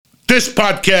This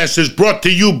podcast is brought to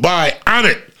you by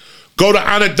Onnit. Go to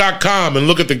Onnit.com and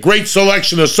look at the great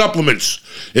selection of supplements.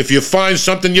 If you find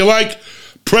something you like,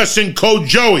 press in code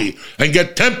Joey and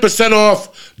get 10%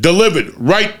 off delivered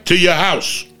right to your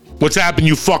house. What's happening,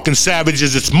 you fucking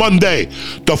savages? It's Monday,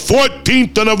 the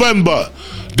 14th of November.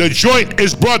 The Joint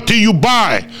is brought to you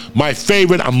by my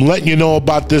favorite. I'm letting you know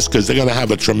about this because they're going to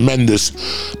have a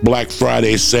tremendous Black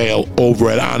Friday sale over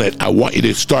at Onnit. I want you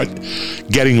to start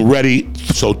getting ready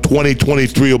so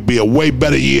 2023 will be a way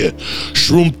better year.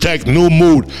 Shroom Tech, New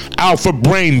Mood, Alpha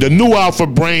Brain, the new Alpha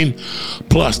Brain.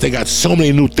 Plus, they got so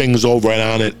many new things over at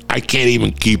Onnit. I can't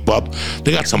even keep up.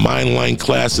 They got some online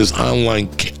classes, online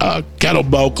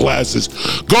kettlebell classes.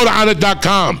 Go to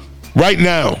Onnit.com right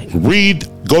now. Read.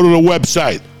 Go to the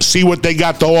website, see what they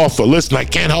got to offer. Listen, I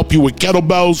can't help you with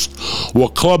kettlebells or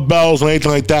club bells or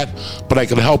anything like that, but I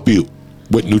can help you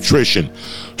with nutrition.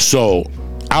 So,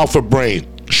 Alpha Brain,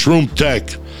 Shroom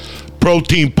Tech,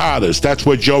 protein powders, that's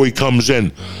where Joey comes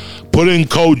in. Put in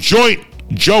code JOINT,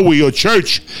 Joey or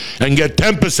Church, and get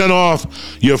 10% off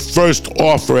your first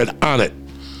offer at Onnit.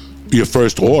 Your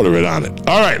first order at Onnit.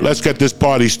 All right, let's get this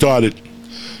party started.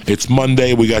 It's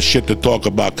Monday. We got shit to talk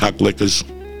about, cocklickers.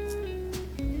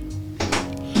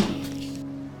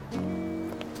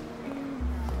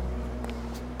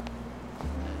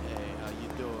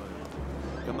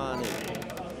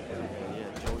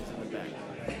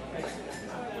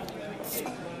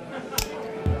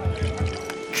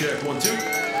 Check, 1, 2.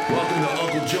 Welcome to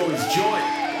Uncle Joey's Joint.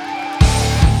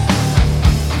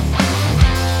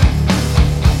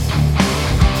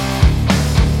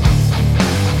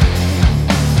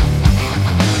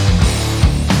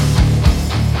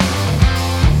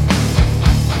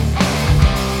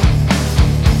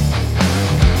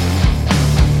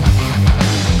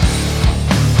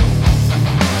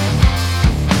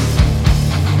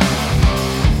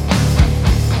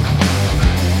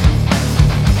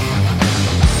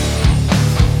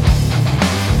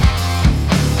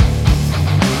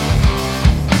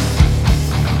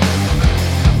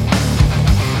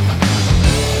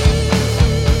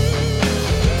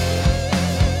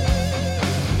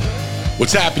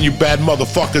 What's happening, you bad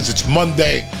motherfuckers? It's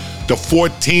Monday, the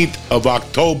 14th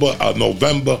of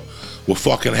November. We're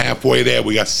fucking halfway there.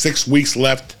 We got 6 weeks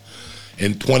left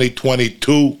in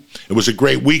 2022. It was a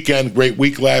great weekend, great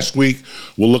week last week.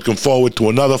 We're looking forward to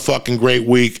another fucking great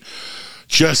week.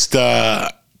 Just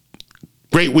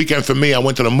great weekend for me. I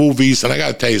went to the movies, and I got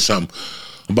to tell you something.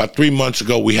 About 3 months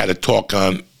ago, we had a talk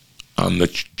on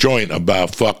the Joint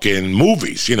about fucking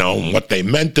movies, you know, and what they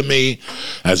meant to me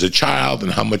as a child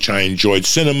and how much I enjoyed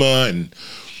cinema. And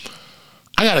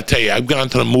I gotta tell you, I've gone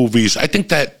to the movies. I think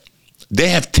that they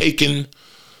have taken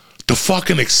the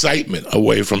fucking excitement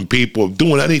away from people of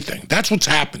doing anything. That's what's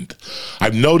happened.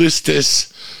 I've noticed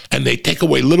this, and they take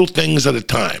away little things at a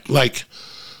time. Like,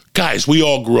 guys, we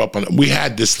all grew up we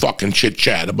had this fucking chit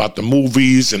chat about the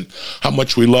movies and how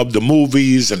much we love the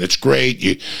movies, and it's great.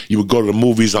 You would go to the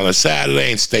movies on a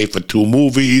Saturday and stay for 2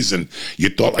 movies, and you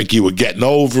thought like you were getting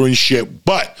over and shit.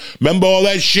 But remember all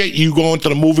that shit? You going to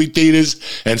the movie theaters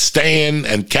and staying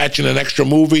and catching an extra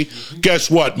movie? Guess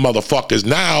what, motherfuckers?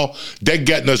 Now they're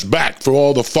getting us back for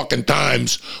all the fucking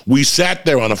times we sat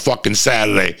there on a fucking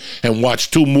Saturday and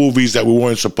watched 2 movies that we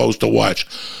weren't supposed to watch.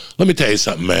 Let me tell you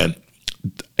something, man.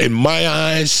 In my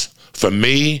eyes, for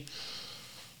me,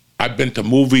 I've been to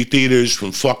movie theaters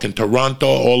from fucking Toronto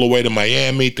all the way to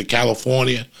Miami to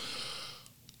California.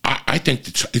 I think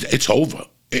it's over.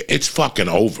 It's fucking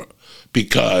over.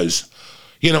 Because,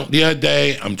 you know, the other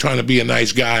day, I'm trying to be a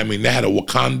nice guy. I mean, they had a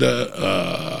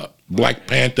Wakanda Black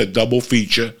Panther double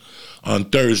feature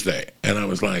on Thursday. And I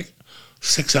was like,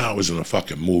 6 hours in a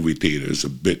fucking movie theater is a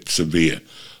bit severe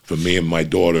for me and my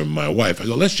daughter and my wife. I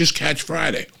go, let's just catch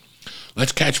Friday.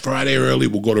 Let's catch Friday early.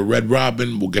 We'll go to Red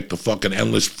Robin. We'll get the fucking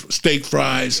endless steak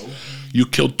fries. You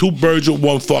killed 2 birds with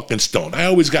 1 fucking stone. I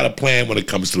always got a plan when it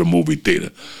comes to the movie theater.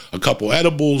 A couple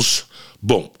edibles,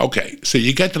 boom. Okay, so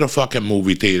you get to the fucking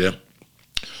movie theater.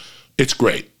 It's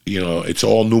great. You know, it's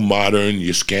all new modern.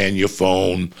 You scan your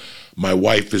phone. My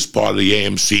wife is part of the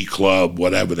AMC club,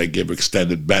 whatever. They give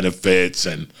extended benefits,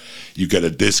 and you get a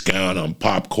discount on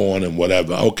popcorn and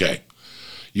whatever. Okay.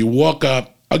 You walk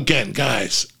up. Again,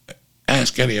 guys,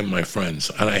 ask any of my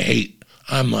friends, and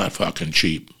I'm not fucking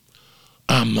cheap.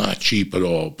 I'm not cheap at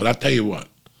all. But I'll tell you what,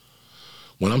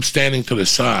 when I'm standing to the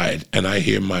side and I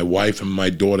hear my wife and my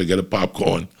daughter get a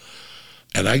popcorn,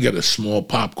 and I get a small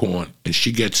popcorn, and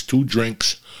she gets 2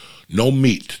 drinks, No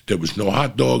meat. There was no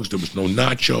hot dogs. There was no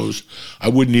nachos. I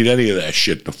wouldn't eat any of that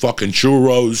shit. The fucking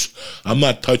churros. I'm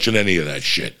not touching any of that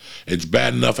shit. It's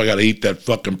bad enough I got to eat that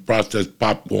fucking processed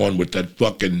popcorn with that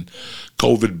fucking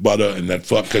COVID butter and that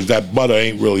because that butter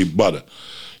ain't really butter.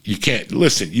 You can't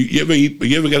listen. You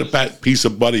ever get a piece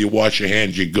of butter? You wash your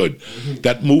hands. You're good.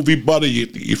 That movie butter,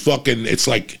 you fucking. It's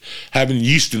like having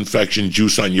yeast infection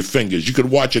juice on your fingers. You could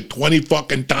watch it 20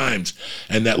 fucking times,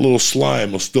 and that little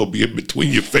slime will still be in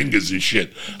between your fingers and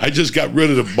shit. I just got rid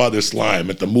of the butter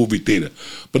slime at the movie theater.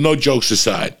 But no jokes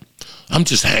aside, I'm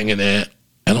just hanging there,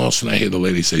 and all of a sudden I hear the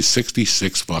lady say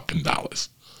 $66 fucking dollars.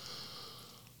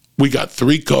 We got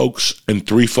 3 Cokes and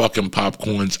 3 fucking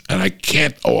popcorns, and I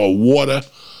can't or water.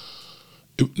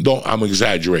 Don't, I'm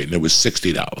exaggerating. It was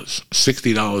 $60.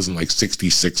 $60 and like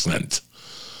 66 cents.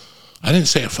 I didn't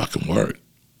say a fucking word.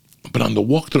 But on the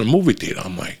walk to the movie theater,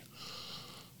 I'm like,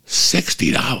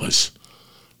 $60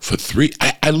 for 3?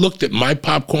 I looked at my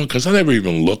popcorn because I never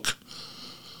even look.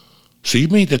 So you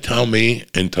mean to tell me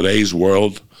in today's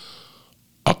world,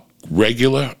 a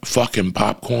regular fucking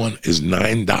popcorn is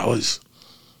 $9?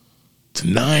 It's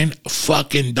 $9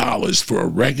 fucking dollars for a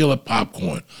regular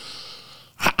popcorn.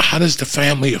 How does the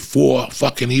family of 4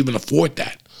 fucking even afford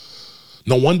that?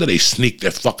 No wonder they sneak their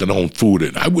fucking own food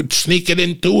in. I would sneak it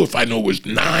in too if I knew it was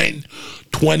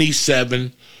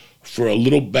 $9.27 for a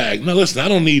little bag. Now listen, I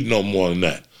don't need no more than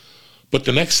that. But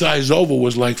the next size over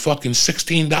was like fucking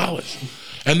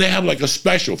 $16. And they have like a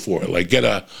special for it. Like get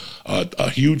a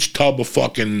huge tub of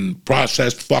fucking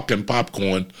processed fucking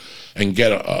popcorn and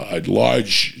get a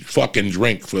large fucking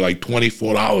drink for like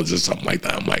 $24 or something like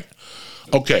that. I'm like,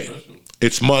 okay.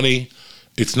 It's money.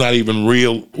 It's not even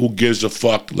real. Who gives a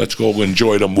fuck? Let's go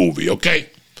enjoy the movie,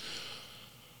 okay?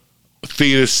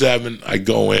 Theater 7, I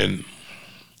go in.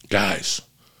 Guys,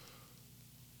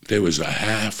 there was a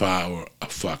half hour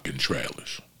of fucking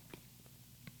trailers.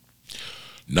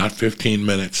 Not 15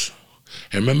 minutes.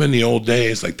 And remember in the old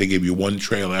days, like they gave you one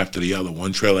trailer after the other,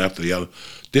 one trailer after the other.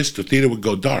 The theater would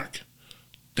go dark.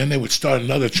 Then they would start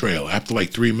another trailer after like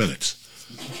 3 minutes.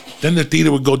 Then the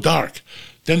theater would go dark.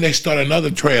 Then they start another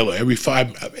trailer every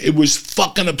 5. It was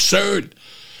fucking absurd.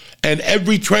 And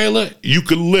every trailer, you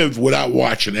could live without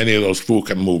watching any of those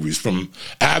fucking movies. From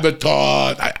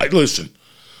Avatar, listen,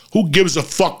 who gives a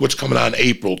fuck what's coming out in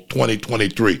April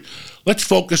 2023? Let's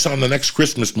focus on the next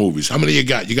Christmas movies. How many you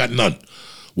got? You got none.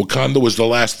 Wakanda was the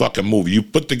last fucking movie. You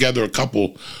put together a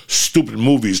couple stupid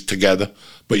movies together,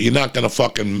 but you're not going to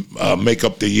fucking make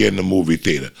up the year in the movie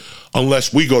theater.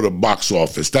 Unless we go to box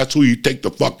office. That's who you take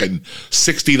the fucking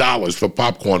 $60 for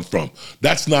popcorn from.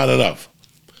 That's not enough.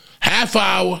 Half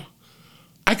hour,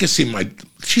 I can see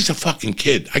she's a fucking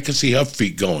kid. I can see her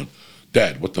feet going,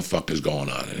 Dad, what the fuck is going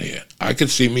on in here? I can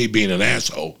see me being an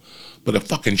asshole, but a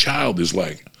fucking child is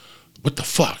like, what the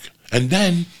fuck? And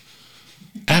then,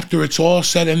 after it's all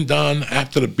said and done,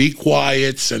 after the be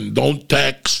quiets and don't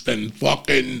text and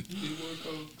fucking...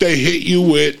 They hit you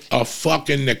with a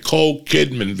fucking Nicole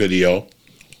Kidman video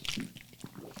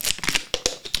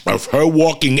of her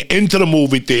walking into the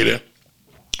movie theater,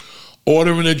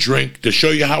 ordering a drink to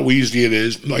show you how easy it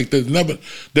is. Like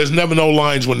there's never no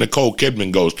lines when Nicole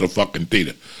Kidman goes to the fucking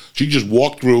theater. She just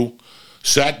walked through,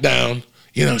 sat down,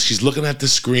 she's looking at the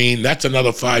screen. That's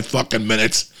another 5 fucking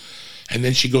minutes. And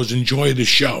then she goes, enjoy the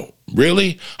show.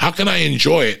 Really? How can I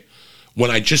enjoy it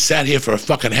when I just sat here for a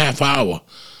fucking half hour?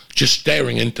 Just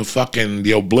staring into fucking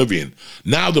the oblivion.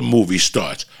 Now the movie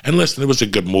starts. And listen, it was a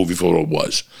good movie for what it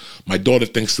was. My daughter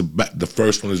thinks the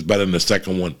first one is better than the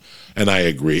second one, and I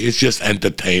agree. It's just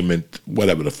entertainment,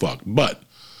 whatever the fuck. But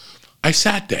I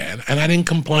sat there, and I didn't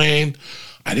complain.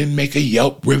 I didn't make a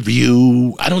Yelp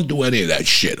review. I don't do any of that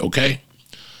shit, okay?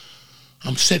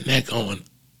 I'm sitting there going,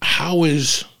 how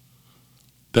is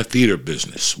the theater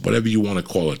business, whatever you want to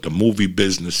call it, the movie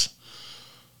business,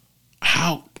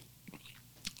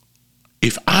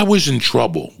 if I was in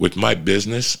trouble with my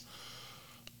business,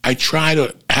 I try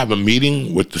to have a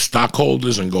meeting with the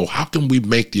stockholders and go, how can we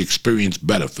make the experience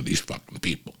better for these fucking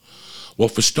people? Well,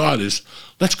 for starters,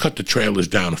 let's cut the trailers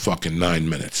down to fucking 9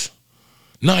 minutes.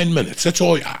 9 minutes, that's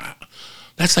all.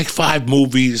 That's like 5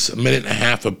 movies, a minute and a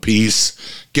half a piece.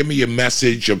 Give me your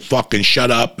message of fucking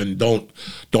shut up and don't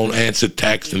answer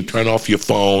text and turn off your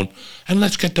phone, and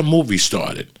let's get the movie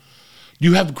started.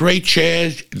 You have great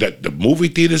chairs, the movie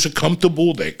theaters are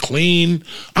comfortable, they're clean.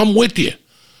 I'm with you.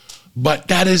 But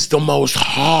that is the most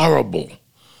horrible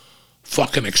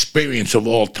fucking experience of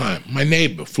all time. My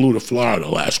neighbor flew to Florida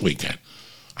last weekend.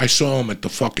 I saw him at the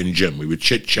fucking gym. We were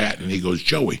chit-chatting, and he goes,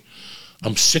 Joey,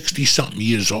 I'm 60-something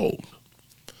years old.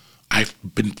 I've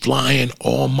been flying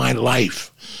all my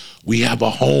life. We have a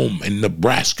home in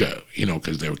Nebraska, you know,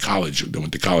 because they went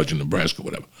to college in Nebraska,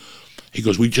 whatever. He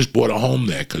goes, we just bought a home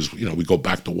there because, you know, we go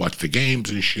back to watch the games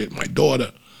and shit, my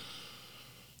daughter.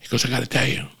 He goes, I got to tell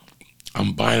you,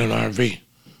 I'm buying an RV.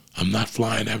 I'm not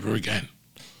flying ever again.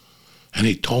 And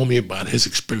he told me about his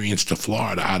experience to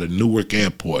Florida, out of Newark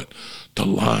Airport, the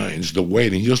lines, the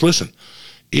waiting. He goes, listen,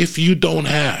 if you don't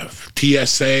have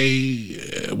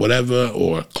TSA, whatever,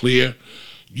 or clear,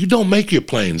 you don't make your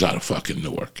planes out of fucking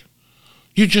Newark.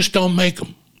 You just don't make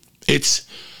them.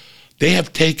 They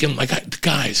have taken,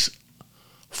 guys,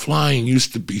 flying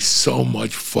used to be so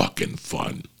much fucking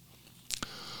fun.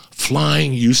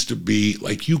 Flying used to be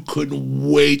like you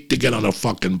couldn't wait to get on a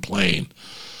fucking plane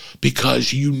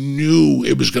because you knew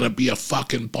it was going to be a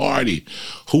fucking party.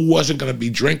 Who wasn't going to be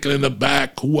drinking in the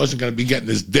back? Who wasn't going to be getting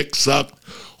his dick sucked?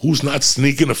 Who's not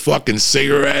sneaking a fucking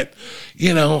cigarette?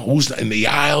 You know, who's in the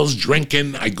aisles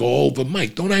drinking? I go over,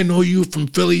 Mike, don't I know you from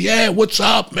Philly? Yeah, what's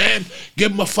up, man?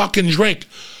 Give him a fucking drink.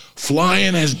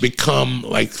 Flying has become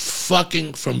like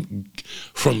fucking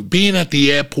from being at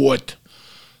the airport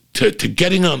to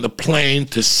getting on the plane,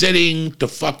 to sitting, to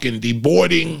fucking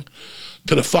deboarding,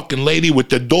 to the fucking lady with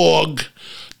the dog,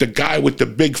 the guy with the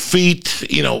big feet,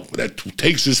 you know, that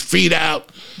takes his feet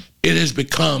out. It has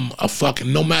become a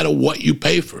fucking, no matter what you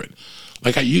pay for it.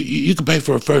 Like you can pay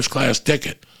for a first class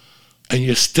ticket and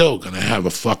you're still going to have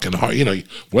a fucking heart. You know,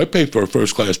 well, I pay for a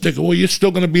first class ticket. Well, you're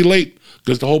still going to be late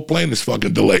because the whole plane is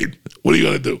fucking delayed. What are you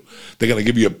going to do? They're going to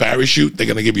give you a parachute. They're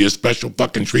going to give you a special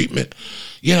fucking treatment.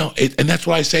 You know, and that's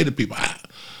why I say to people,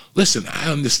 listen,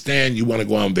 I understand you want to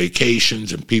go on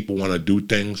vacations and people want to do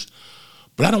things,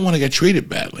 but I don't want to get treated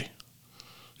badly.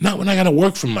 Not when I got to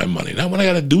work for my money. Not when I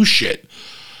got to do shit.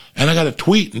 And I got to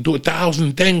tweet and do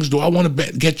 1,000 things. Do I want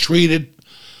to get treated?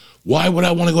 Why would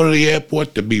I want to go to the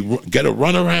airport to get a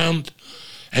runaround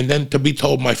and then to be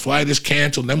told my flight is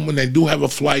canceled? Then when they do have a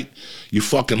flight, you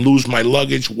fucking lose my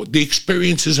luggage. The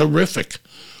experience is horrific.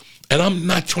 And I'm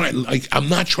not trying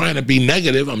to be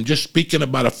negative. I'm just speaking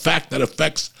about a fact that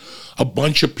affects a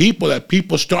bunch of people, that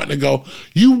people starting to go,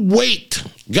 you wait.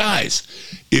 Guys,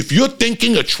 if you're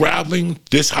thinking of traveling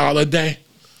this holiday,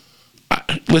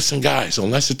 listen, guys,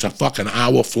 unless it's a fucking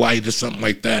hour flight or something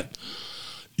like that,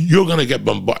 you're going to get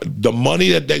bombarded. The money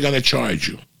that they're going to charge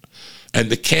you and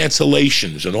the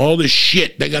cancellations and all this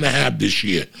shit they're going to have this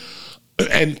year.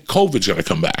 And COVID's going to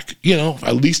come back, you know,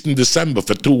 at least in December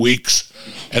for 2 weeks.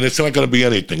 And it's not going to be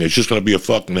anything. It's just going to be a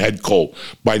fucking head cold.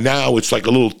 By now, it's like a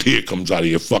little tear comes out of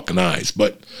your fucking eyes.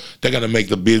 But they're going to make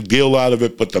the big deal out of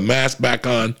it, put the mask back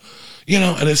on, you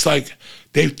know, and it's like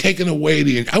they've taken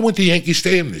away I went to Yankee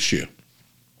Stadium this year.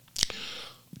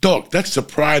 Dog, that's the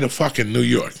pride of fucking New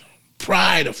York.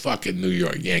 Pride of fucking New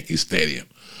York, Yankee Stadium.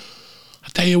 I'll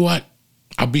tell you what,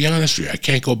 I'll be honest with you, I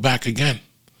can't go back again.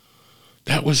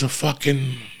 That was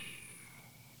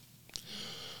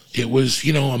it was,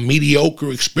 you know, a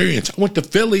mediocre experience. I went to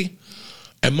Philly,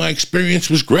 and my experience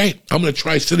was great. I'm going to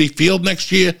try Citi Field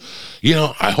next year. You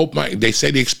know, I hope they say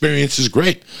the experience is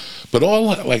great. But all,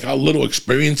 like, our little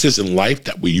experiences in life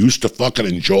that we used to fucking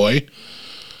enjoy,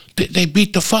 they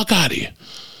beat the fuck out of you.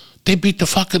 They beat the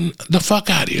fuck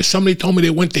out of you. Somebody told me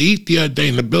they went to eat the other day,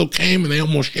 and the bill came, and they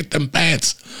almost shit them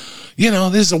pants. You know,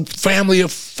 there's a family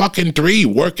of fucking 3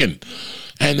 working,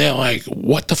 and they're like,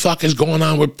 what the fuck is going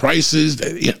on with prices?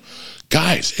 You know,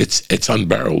 guys, it's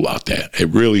unbearable out there. It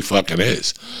really fucking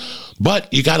is.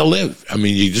 But you got to live. I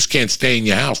mean, you just can't stay in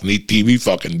your house and eat TV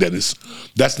fucking dinners.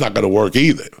 That's not going to work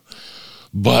either.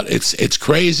 But it's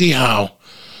crazy how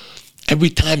every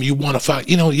time you want to fight,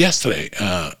 you know, yesterday,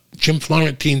 Jim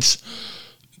Florentine's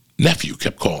nephew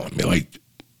kept calling me, like,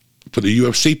 for the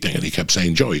UFC thing, and he kept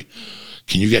saying, Joey,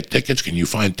 can you get tickets? Can you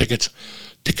find tickets?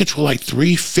 Tickets were like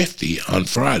 $350 on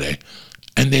Friday,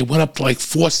 and they went up to like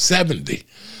 $470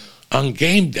 on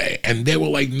game day, and they were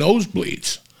like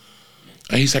nosebleeds.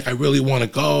 And he's like, I really want to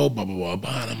go, blah, blah, blah,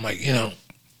 blah. And I'm like, you know,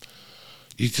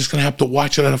 you're just going to have to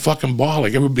watch it at a fucking bar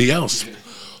like everybody else.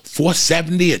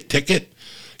 $470 a ticket?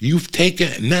 You've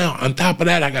taken, now, on top of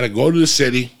that, I got to go to the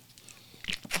city,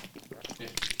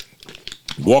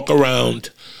 walk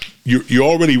around. You're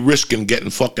already risking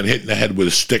getting fucking hit in the head with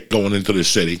a stick going into the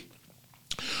city.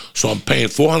 So I'm paying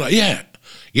 $400. Yeah.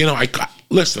 You know,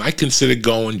 listen, I considered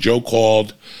going. Joe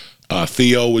called.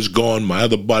 Theo was going. My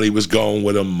other buddy was going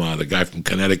with him, the guy from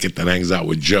Connecticut that hangs out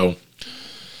with Joe.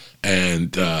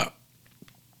 And the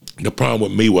problem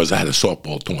with me was I had a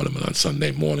softball tournament on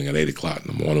Sunday morning at 8 o'clock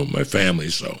in the morning with my family.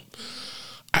 So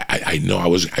I know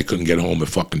I couldn't get home at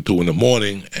fucking 2 in the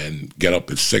morning and get up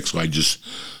at 6. So I just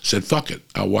said, fuck it.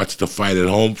 I'll watch the fight at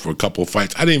home for a couple of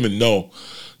fights. I didn't even know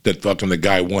that fucking the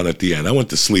guy won at the end. I went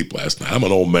to sleep last night. I'm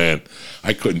an old man.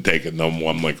 I couldn't take it no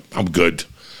more. I'm like, I'm good.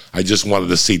 I just wanted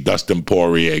to see Dustin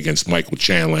Poirier against Michael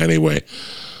Chandler anyway.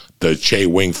 The Che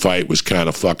Wing fight was kind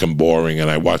of fucking boring, and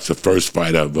I watched the first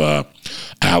fight of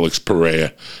Alex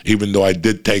Pereira, even though I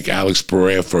did take Alex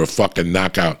Pereira for a fucking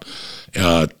knockout.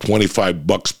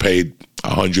 $25 paid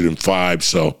 105.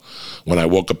 So when I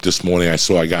woke up this morning, I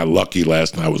saw I got lucky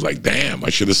last night. I was like, damn, I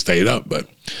should have stayed up, but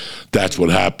that's what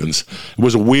happens. It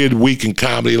was a weird week in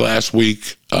comedy last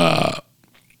week.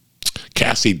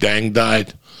 Cassie Dang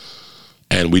died.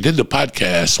 And we did the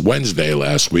podcast Wednesday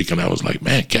last week, and I was like,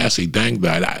 man, Cassie Dang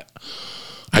died.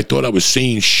 I thought I was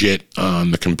seeing shit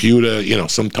on the computer. You know,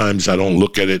 sometimes I don't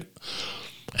look at it.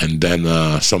 And then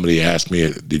somebody asked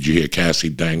me, did you hear Cassie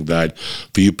Dang died?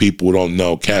 For you people who don't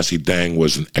know, Cassie Dang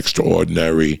was an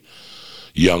extraordinary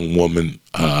young woman.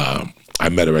 I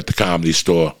met her at the Comedy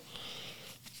Store.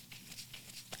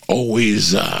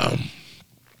 Always,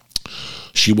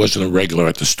 she wasn't a regular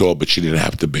at the store, but she didn't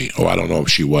have to be. Or I don't know if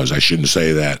she was. I shouldn't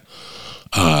say that.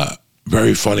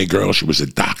 Very funny girl. She was a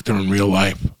doctor in real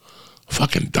life. A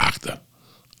fucking doctor.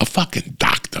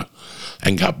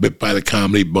 And got bit by the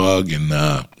comedy bug. And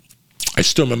I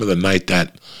still remember the night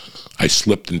that I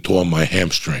slipped and tore my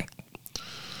hamstring.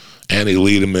 Annie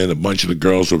Lederman, a bunch of the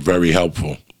girls were very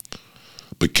helpful.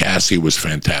 But Cassie was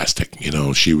fantastic. You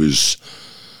know, she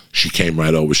came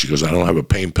right over. She goes, I don't have a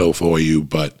pain pill for you,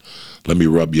 but let me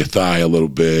rub your thigh a little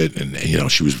bit. And you know,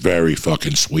 she was very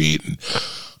fucking sweet. And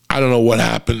I don't know what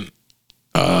happened.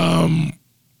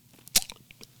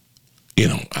 You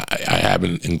know, I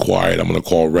haven't inquired. I'm going to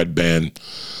call Red Band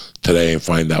today and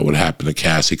find out what happened to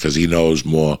Cassie, because he knows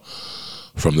more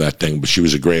from that thing. But she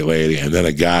was a great lady. And then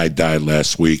a guy died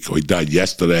last week, or he died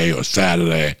yesterday or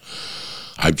Saturday.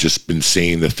 I've just been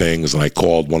seeing the things, and I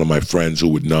called one of my friends who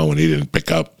would know, and he didn't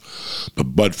pick up.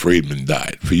 But Bud Friedman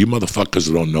died. For you motherfuckers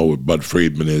who don't know what Bud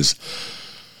Friedman is,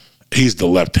 he's the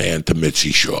left hand to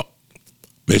Mitzi Shore.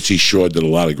 Mitzi Shore did a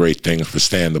lot of great things for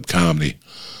stand-up comedy.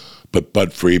 But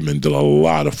Bud Friedman did a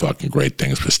lot of fucking great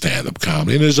things for stand-up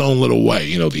comedy in his own little way.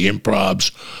 You know, the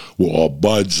improvs were all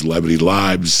Bud's. Levity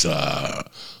Lives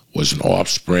was an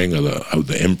offspring of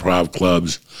the improv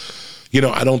clubs. You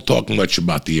know, I don't talk much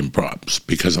about the improvs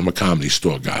because I'm a Comedy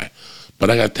Store guy. But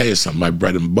I got to tell you something. My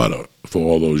bread and butter for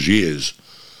all those years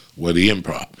were the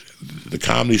improv. The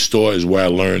Comedy Store is where I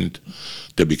learned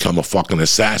to become a fucking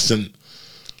assassin.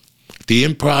 The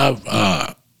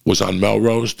improv was on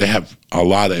Melrose. They have a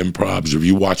lot of improvs. If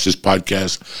you watch this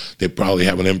podcast, they probably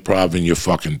have an improv in your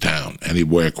fucking town,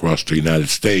 anywhere across the United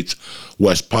States.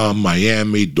 West Palm,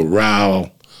 Miami,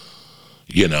 Doral,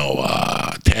 you know,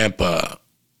 Tampa,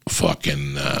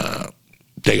 fucking,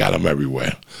 they got them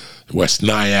everywhere. West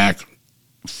Nyack,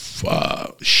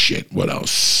 what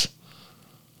else?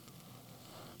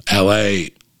 LA,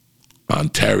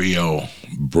 Ontario,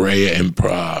 Brea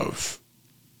Improv,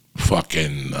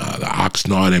 fucking the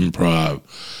Oxnard Improv.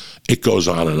 It goes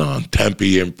on and on.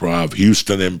 Tempe Improv,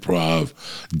 Houston Improv,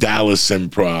 Dallas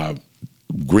Improv,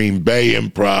 Green Bay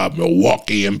Improv,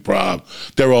 Milwaukee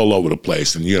Improv. They're all over the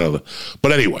place. And, you know,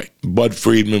 but anyway, Bud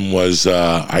Friedman was,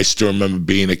 I still remember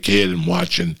being a kid and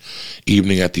watching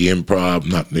Evening at the Improv,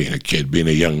 not being a kid, being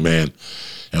a young man,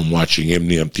 and watching him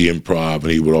at the Improv.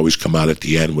 And he would always come out at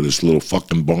the end with his little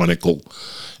fucking barnacle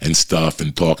and stuff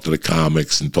and talk to the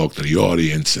comics and talk to the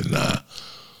audience. And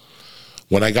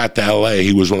when I got to L.A.,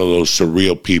 he was one of those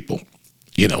surreal people.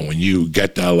 You know, when you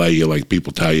get to L.A., you're like,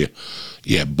 people tell you,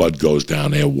 yeah, Bud goes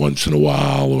down there once in a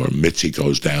while, or Mitzi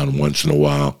goes down once in a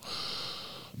while.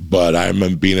 But I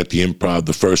remember being at the Improv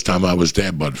the first time I was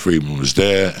there. Bud Friedman was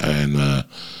there, and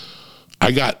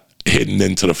I got hidden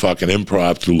into the fucking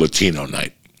Improv through Latino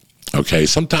Night. Okay,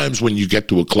 sometimes when you get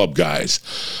to a club, guys,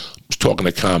 I was talking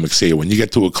to comics here, when you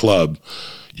get to a club,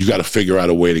 you got to figure out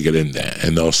a way to get in there.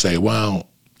 And they'll say, well,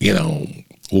 you know,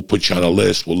 we'll put you on a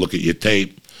list, we'll look at your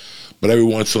tape. But every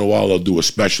once in a while, they'll do a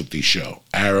specialty show.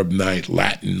 Arab night,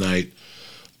 Latin night,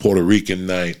 Puerto Rican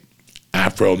night,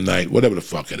 Afro night, whatever the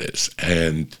fuck it is.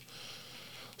 And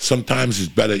sometimes it's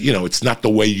better, you know, it's not the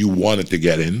way you wanted to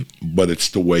get in, but it's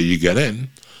the way you get in.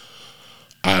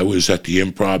 I was at the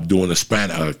Improv doing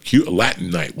a Latin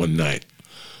night one night.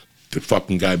 The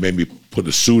fucking guy made me put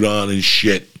a suit on and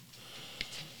shit.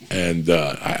 And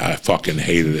I fucking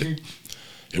hated it.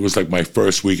 It was like my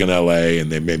first week in L.A., and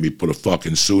they made me put a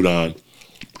fucking suit on.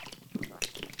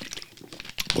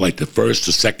 Like the first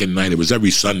or second night, it was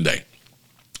every Sunday.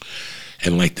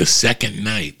 And like the second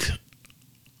night,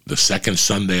 the second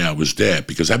Sunday I was there,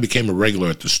 because I became a regular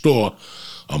at the store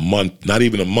a month, not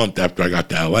even a month after I got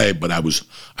to L.A., but I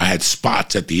had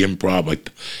spots at the Improv. Like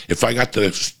if I got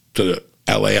to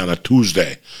L.A. on a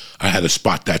Tuesday. I had a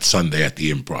spot that Sunday at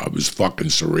the Improv. It was fucking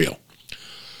surreal.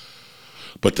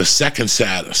 But the second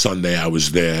Sunday I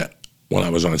was there, when I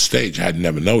was on stage, I had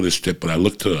never noticed it, but I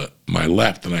looked to my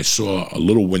left and I saw a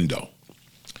little window.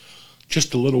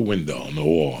 Just a little window on the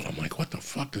wall. And I'm like, what the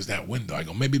fuck is that window? I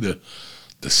go, maybe the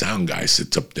sound guy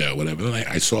sits up there or whatever. And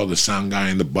I saw the sound guy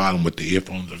in the bottom with the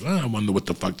earphones. I was like, I wonder what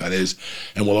the fuck that is.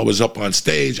 And while I was up on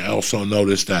stage, I also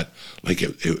noticed that like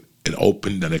it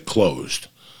opened and it closed.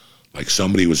 Like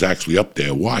somebody was actually up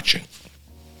there watching.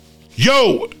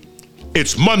 Yo,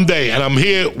 it's Monday and I'm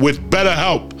here with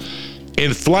BetterHelp.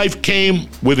 If life came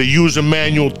with a user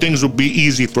manual, things would be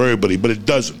easy for everybody, but it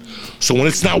doesn't. So when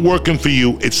it's not working for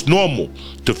you, it's normal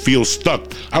to feel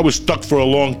stuck. I was stuck for a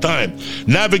long time.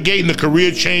 Navigating a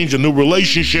career change, a new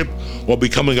relationship, or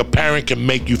becoming a parent can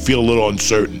make you feel a little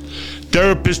uncertain.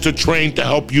 Therapists are trained to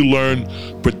help you learn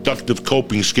productive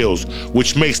coping skills,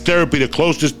 which makes therapy the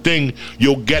closest thing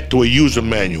you'll get to a user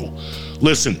manual.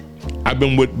 Listen, I've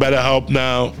been with BetterHelp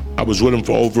now. I was with them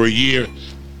for over a year.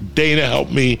 Dana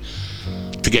helped me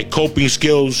to get coping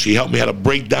skills. She helped me how to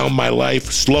break down my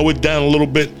life, slow it down a little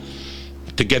bit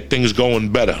to get things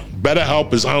going better.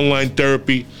 BetterHelp is online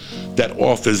therapy that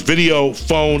offers video,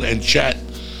 phone, and chat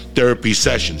therapy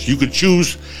sessions. You could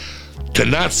choose to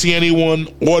not see anyone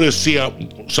or to see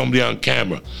somebody on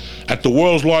camera. At the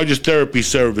world's largest therapy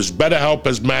service, BetterHelp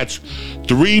has matched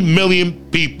 3 million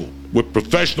people with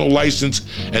professional license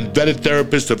and vetted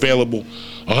therapists available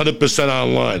 100%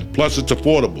 online. Plus, it's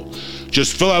affordable.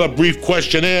 Just fill out a brief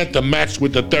questionnaire to match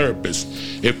with the therapist.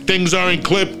 If things aren't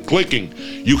clicking,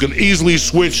 you can easily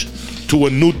switch to a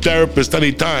new therapist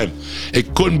anytime.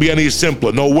 It couldn't be any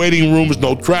simpler. No waiting rooms,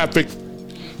 no traffic,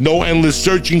 no endless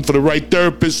searching for the right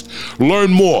therapist.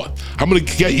 Learn more. I'm going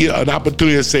to get you an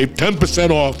opportunity to save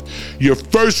 10% off your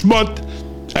first month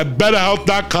at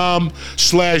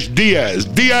BetterHelp.com/Diaz.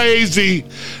 D-I-A-Z.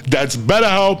 That's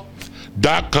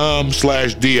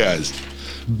BetterHelp.com/Diaz.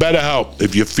 BetterHelp.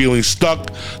 If you're feeling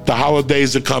stuck, the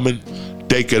holidays are coming,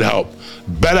 they could help.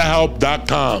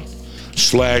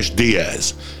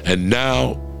 BetterHelp.com/Diaz. And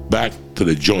now, back to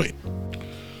the joint.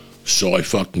 So I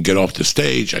fucking get off the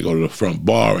stage, I go to the front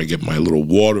bar, I get my little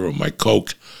water or my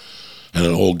Coke, and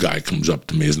an old guy comes up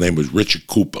to me. His name was Richard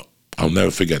Cooper. I'll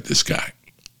never forget this guy.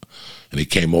 And he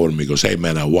came over to me, goes, hey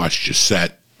man, I watched your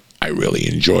set. I really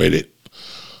enjoyed it.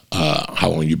 How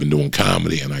long you been doing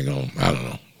comedy? And I go, I don't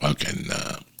know, fucking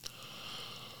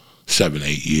 7,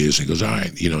 8 years. And he goes, all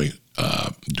right,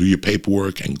 do your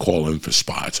paperwork and call in for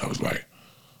spots. I was like,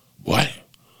 what?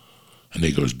 And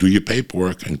he goes, do your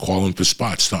paperwork and call in for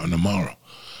spots starting tomorrow.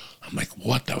 I'm like,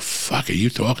 what the fuck are you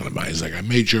talking about? He's like, I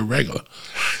made you a regular.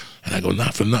 And I go,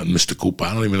 not for nothing, Mr. Cooper.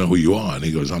 I don't even know who you are. And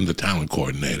he goes, I'm the talent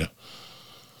coordinator.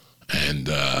 And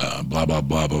blah, blah, blah,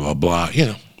 blah, blah, blah.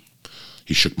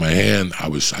 He shook my hand.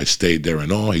 I stayed there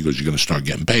and all. He goes, you're going to start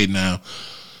getting paid now,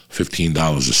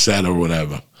 $15 a set or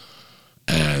whatever.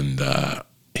 And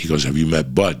he goes, have you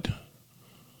met Bud?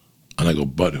 And I go,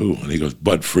 Bud who? And he goes,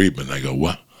 Bud Friedman. I go,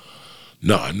 what?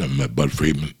 No, I've never met Bud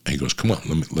Friedman. And he goes, come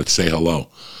on, let's say hello.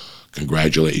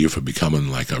 Congratulate you for becoming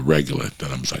like a regular.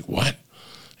 And I was like, what?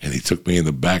 And he took me in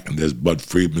the back, and there's Bud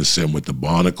Friedman sitting with the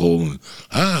barnacle, and,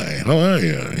 hi, how are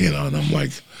you? And I'm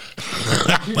like,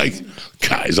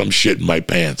 guys, I'm shitting my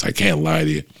pants. I can't lie to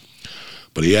you.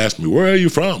 But he asked me, where are you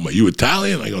from? Are you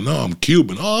Italian? I go, no, I'm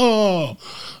Cuban. Oh,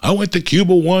 I went to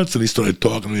Cuba once. And he started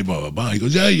talking to me, blah, blah, blah. He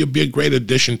goes, yeah, you'd be a great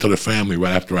addition to the family.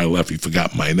 Right after I left, he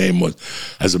forgot my name was.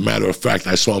 As a matter of fact,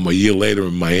 I saw him a year later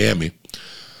in Miami.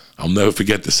 I'll never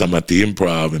forget this. I'm at the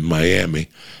Improv in Miami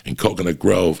in Coconut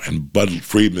Grove, and Bud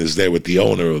Friedman is there with the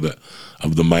owner of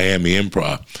the Miami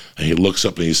Improv. And he looks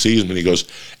up and he sees me and he goes,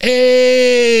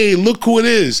 hey, look who it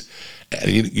is. And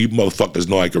you motherfuckers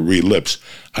know I could read lips.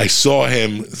 I saw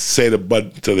him say to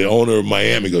the owner of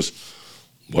Miami, he goes,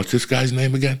 what's this guy's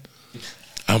name again?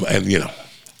 I'm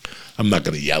not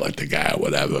going to yell at the guy or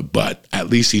whatever, but at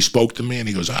least he spoke to me, and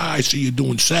he goes, I see you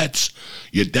doing sets.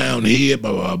 You're down here,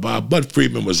 blah, blah, blah. Bud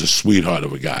Friedman was a sweetheart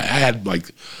of a guy. I had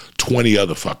like 20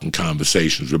 other fucking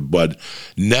conversations with Bud.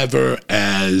 Never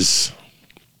as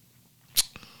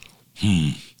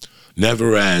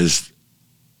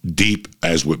deep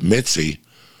as with Mitzi,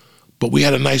 but we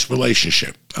had a nice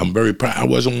relationship. I'm very proud. I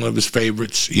wasn't one of his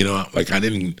favorites, I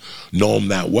didn't know him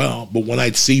that well. But when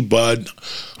I'd see Bud,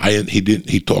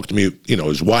 he talked to me,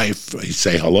 his wife, he'd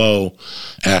say hello,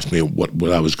 asked me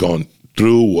what I was going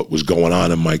through, what was going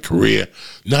on in my career.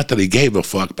 Not that he gave a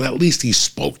fuck, but at least he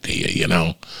spoke to you,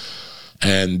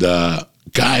 And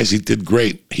guys, he did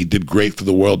great. He did great for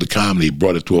the world of comedy. He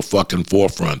brought it to a fucking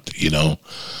forefront,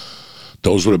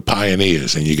 Those were the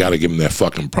pioneers, and you got to give them their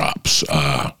fucking props.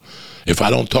 If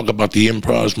I don't talk about the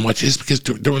Improv as much, it's because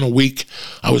during the week,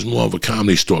 I was more of a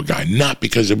Comedy Store guy, not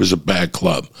because it was a bad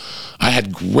club. I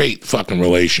had great fucking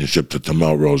relationships at the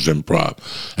Melrose Improv,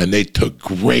 and they took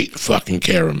great fucking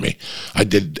care of me. I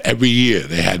did every year.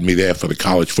 They had me there for the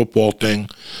college football thing.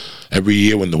 Every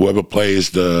year when whoever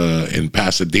plays in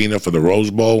Pasadena for the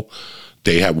Rose Bowl,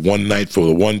 they have one night for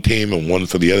the one team and one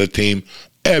for the other team.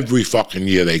 Every fucking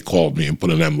year they called me and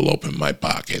put an envelope in my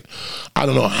pocket. I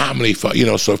don't know how many, so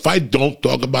if I don't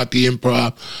talk about the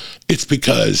Improv, it's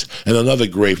because, and another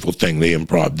grateful thing the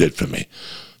Improv did for me.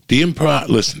 The Improv,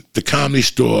 listen, the Comedy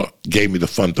Store gave me the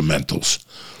fundamentals.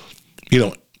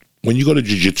 When you go to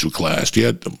jiu-jitsu class,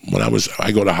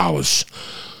 I go to Hollis,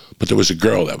 but there was a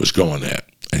girl that was going there,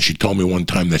 and she told me one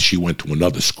time that she went to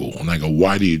another school, and I go,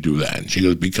 why do you do that? And she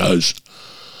goes, because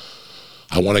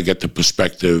I want to get the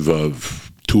perspective of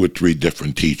 2 or 3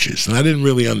 different teachers. And I didn't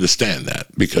really understand that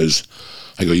because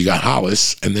I go, you got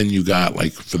Hollis, and then you got,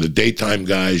 like, for the daytime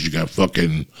guys, you got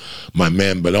fucking my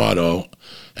man Bernardo,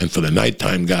 and for the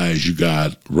nighttime guys, you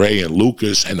got Ray and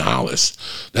Lucas and Hollis.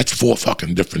 That's 4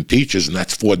 fucking different teachers, and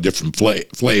that's 4 different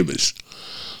flavors.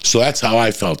 So that's how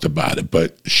I felt about it.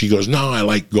 But she goes, no, I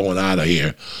like going out of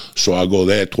here, so I'll go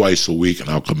there twice a week, and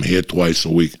I'll come here twice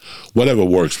a week, whatever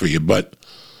works for you. But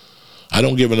I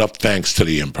don't give enough thanks to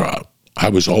the Improv. I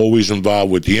was always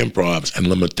involved with the Improvs, and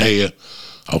let me tell you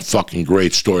a fucking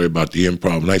great story about the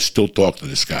Improv, and I still talk to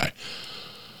this guy.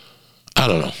 I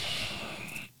don't know.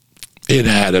 It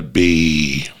had to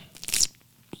be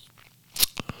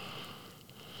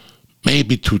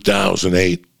maybe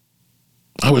 2008.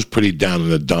 I was pretty down in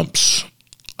the dumps.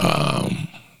 I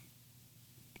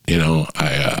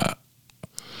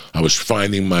was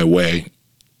finding my way.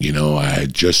 I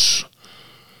had just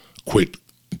quit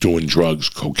doing drugs,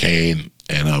 cocaine,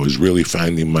 and I was really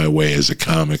finding my way as a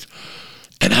comic.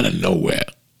 And out of nowhere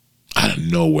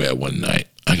one night,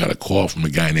 I got a call from a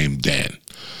guy named Dan.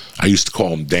 I used to call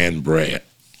him Dan Brea.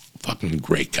 Fucking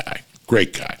great guy.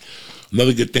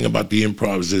 Another good thing about the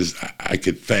Improvs is I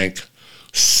could thank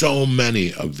so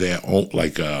many of their own,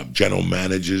 general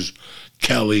managers,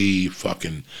 Kelly,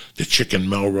 fucking the chick in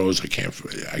Melrose. I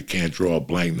can't draw a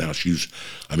blank now.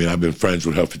 I've been friends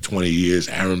with her for 20 years.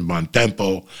 Aaron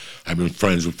Bontempo, I've been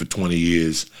friends with for 20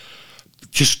 years.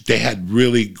 They had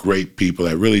really great people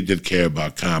that really did care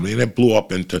about comedy, and it blew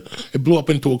up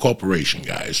into a corporation,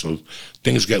 guys. So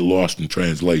things get lost in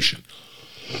translation.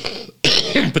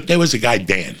 But there was a guy,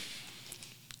 Dan,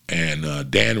 and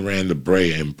Dan ran the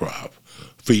Brea Improv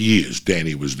for years.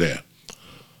 Danny was there.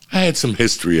 I had some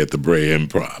history at the Brea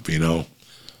Improv,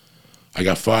 I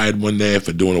got fired one day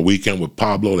for doing a weekend with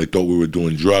Pablo. They thought we were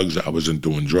doing drugs. I wasn't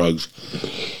doing drugs.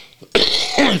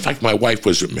 In fact, my wife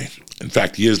was with me. In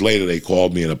fact, years later, they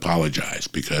called me and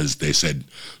apologized because they said,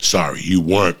 sorry, you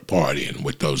weren't partying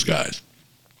with those guys.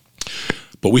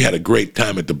 But we had a great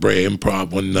time at the Brea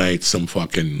Improv one night.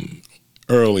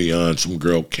 Early on, some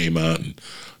girl came out and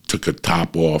took her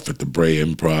top off at the Brea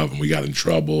Improv, and we got in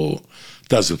trouble.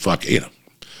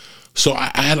 So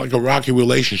I had like a rocky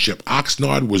relationship.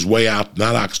 Oxnard was way out,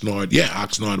 not Oxnard. Yeah,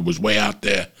 Oxnard was way out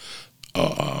there.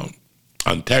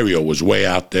 Ontario was way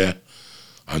out there.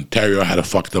 Ontario had a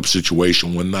fucked up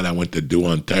situation. One night I went to do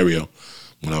Ontario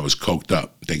when I was coked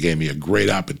up. They gave me a great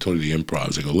opportunity to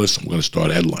improv. They go, listen, I'm going to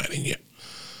start headlining you.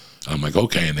 I'm like,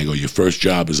 okay. And they go, your first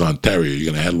job is Ontario.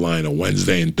 You're going to headline on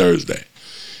Wednesday and Thursday.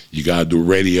 You got to do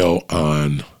radio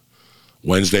on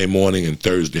Wednesday morning and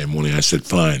Thursday morning. I said,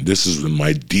 fine. This is in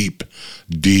my deep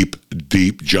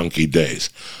junkie days.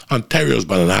 Ontario's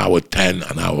about an hour 10,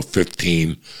 an hour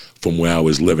 15 from where I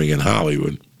was living in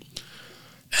Hollywood.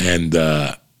 And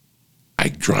I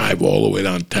drive all the way to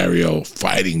Ontario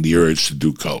fighting the urge to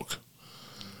do coke.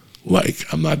 Like,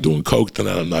 I'm not doing coke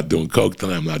tonight, I'm not doing coke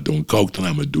tonight, I'm not doing coke tonight,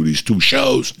 I'm going to do these 2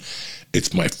 shows.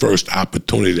 It's my first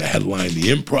opportunity to headline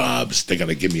the Improvs. They're going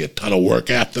to give me a ton of work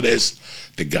after this.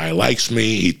 The guy likes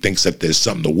me. He thinks that there's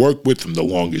something to work with from the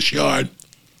longest yard.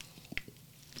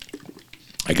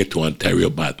 I get to Ontario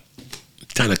about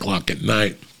 10 o'clock at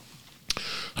night.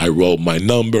 I roll my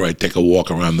number. I take a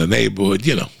walk around the neighborhood,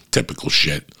 typical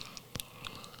shit.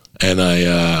 And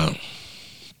about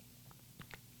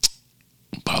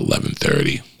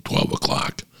 11:30, 12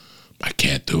 o'clock, I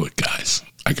can't do it, guys.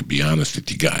 I could be honest with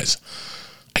you guys.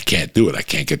 I can't do it. I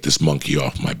can't get this monkey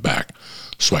off my back.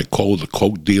 So I called a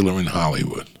coke dealer in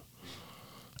Hollywood.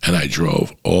 And I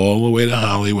drove all the way to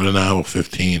Hollywood an hour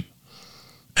 15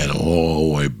 and all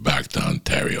the way back to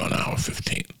Ontario an hour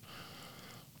 15.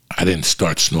 I didn't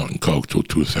start snorting coke till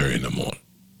 2:30 in the morning.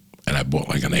 And I bought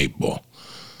like an 8-ball.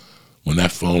 When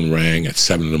that phone rang at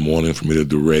 7 in the morning for me to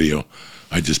do radio,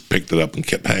 I just picked it up and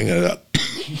kept hanging it up.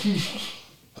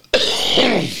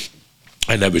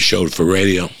 I never showed for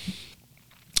radio.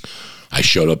 I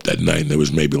showed up that night and there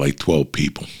was maybe like 12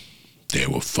 people. They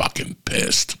were fucking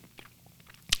pissed.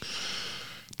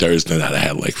 Thursday night I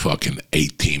had like fucking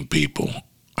 18 people.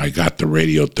 I got the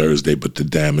radio Thursday, but the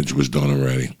damage was done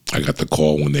already. I got the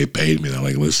call when they paid me. They're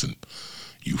like, listen,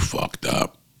 you fucked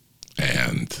up.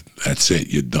 And that's it.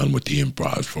 You're done with the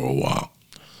improv for a while.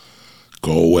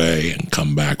 Go away and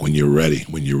come back when you're ready.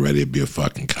 When you're ready to be a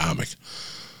fucking comic.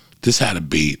 This had to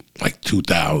be like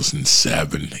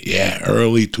 2007. Yeah,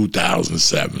 early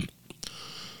 2007.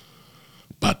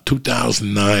 About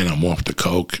 2009, I'm off the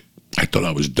coke. I thought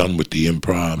I was done with the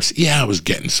improvs. Yeah, I was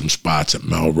getting some spots at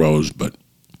Melrose, but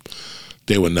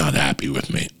they were not happy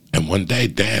with me. And one day,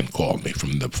 Dan called me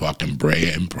from the fucking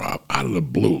Brea Improv out of the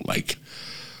blue, like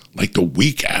the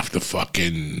week after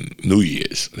fucking New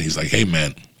Year's. And he's like, hey,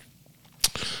 man,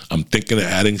 I'm thinking of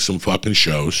adding some fucking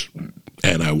shows,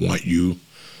 and I want you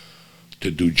to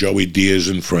do Joey Diaz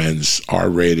and Friends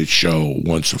R-rated show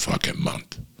once a fucking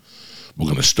month. We're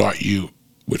going to start you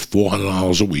with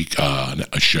 $400 a week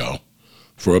a show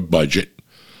for a budget.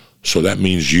 So that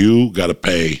means you got to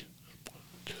pay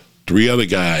 3 other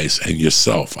guys and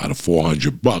yourself out of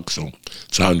 $400. So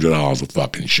it's $100 a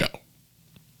fucking show.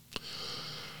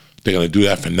 They're going to do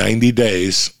that for 90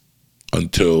 days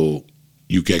until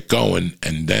you get going.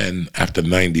 And then after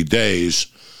 90 days,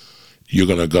 you're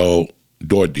going to go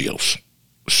door deals.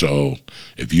 So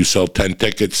if you sell 10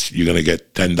 tickets, you're going to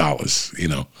get $10, you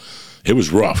know. It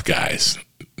was rough, guys.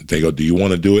 They go, do you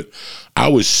want to do it? I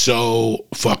was so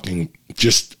fucking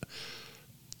just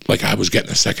like I was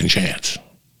getting a second chance.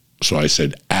 So I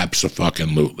said,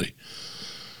 abso-fucking-lutely.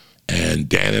 And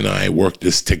Dan and I worked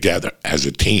this together as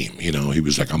a team. You know, he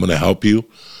was like, I'm going to help you.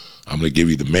 I'm going to give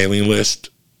you the mailing list.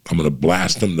 I'm going to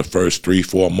blast them the first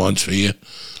 3-4 months for you.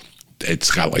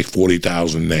 It's got like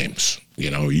 40,000 names.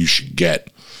 You know, you should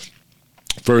get,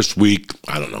 first week,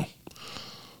 I don't know,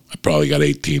 I probably got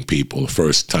 18 people. The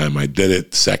first time I did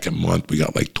it, the second month, we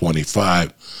got like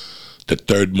 25. The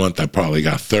third month, I probably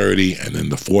got 30. And then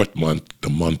the fourth month, the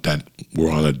month that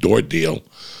we're on a door deal,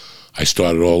 I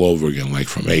started all over again, like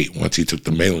from 8, once he took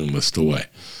the mailing list away.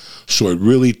 So it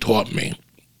really taught me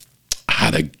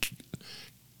how to,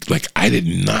 like, I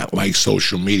did not like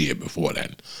social media before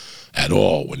then at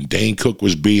all. When Dane Cook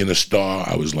was being a star,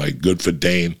 I was like, good for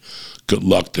Dane. Good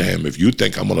luck to him. If you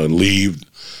think I'm going to leave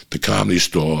the Comedy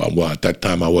Store, well, at that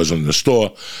time I wasn't in the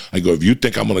store, I go, if you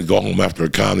think I'm going to go home after a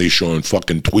comedy show and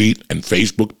fucking tweet and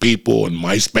Facebook people and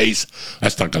MySpace,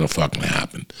 that's not going to fucking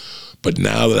happen. But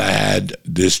now that I had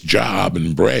this job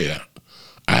in Brea,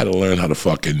 I had to learn how to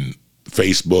fucking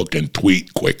Facebook and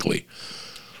tweet quickly.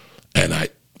 And I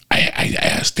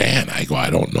asked Dan, I go, I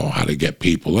don't know how to get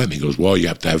people in. He goes, well, you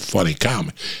have to have funny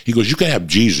comedy. He goes, you can have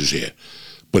Jesus here,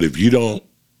 but if you don't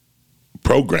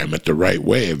program it the right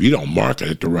way, if you don't market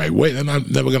it the right way, then I'm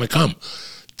never going to come.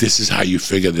 This is how you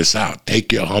figure this out.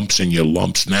 Take your humps and your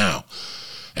lumps now.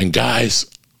 And guys,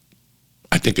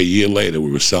 I think a year later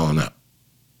we were selling out.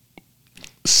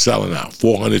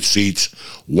 400 seats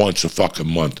once a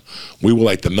fucking month. We were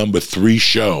like the number 3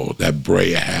 show that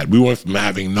Brea had. We went from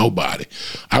having nobody.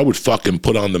 I would fucking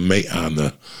put on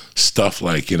the stuff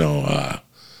like, you know,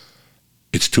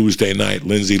 it's Tuesday night,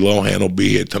 Lindsay Lohan will be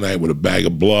here tonight with a bag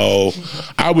of blow.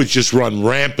 I would just run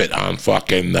rampant on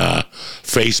fucking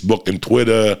Facebook and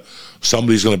Twitter.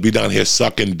 Somebody's going to be down here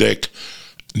sucking dick.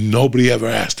 Nobody ever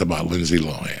asked about Lindsay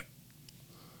Lohan.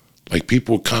 Like,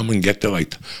 people would come and get there,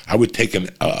 like, I would take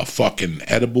a fucking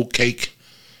edible cake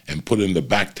and put it in the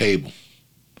back table.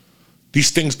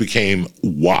 These things became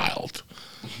wild.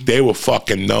 They were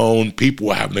fucking known. People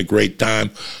were having a great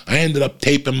time. I ended up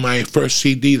taping my first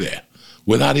CD there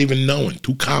without even knowing.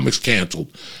 2 comics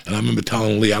canceled. And I remember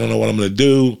telling Lee, I don't know what I'm going to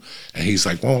do. And he's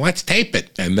like, well, let's tape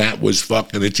it. And that was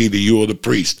fucking, it's either you or the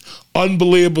priest.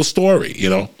 Unbelievable story, you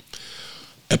know.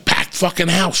 A packed fucking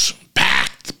house. Packed.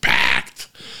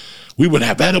 We would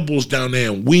have edibles down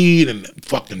there and weed, and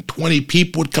fucking 20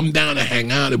 people would come down and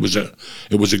hang out. It was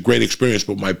a great experience.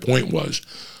 But my point was,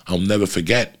 I'll never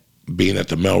forget being at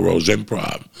the Melrose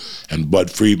Improv, and Bud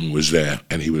Friedman was there,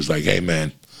 and he was like, hey,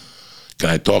 man,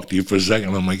 can I talk to you for a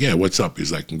second? I'm like, yeah, what's up?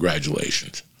 He's like,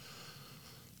 congratulations.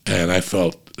 And I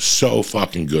felt so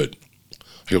fucking good.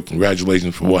 I go,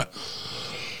 congratulations for what?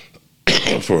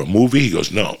 For a movie? He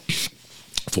goes, no,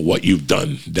 for what you've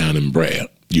done down in Brea.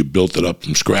 You built it up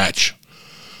from scratch.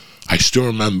 I still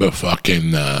remember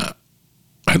fucking, I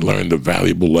learned a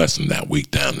valuable lesson that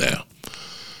week down there.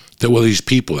 There were these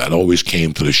people that always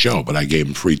came to the show, but I gave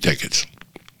them free tickets.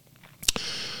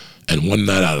 And one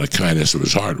night, out of the kindness of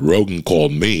his heart, Rogan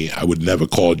called me. I would never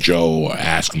call Joe or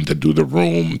ask him to do the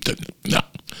room. No.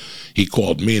 he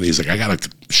called me and he's like, I got to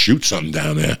shoot something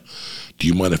down there. Do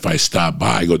you mind if I stop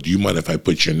by? I go, do you mind if I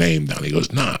put your name down? He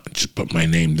goes, nah, just put my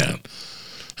name down.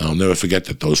 And I'll never forget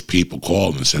that those people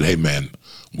called and said, hey, man,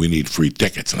 we need free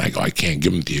tickets. And I go, I can't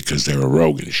give them to you because they're a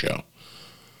Rogan show.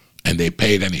 And they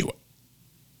paid anyway.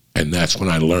 And that's when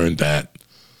I learned that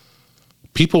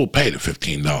people will pay the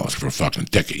 $15 for a fucking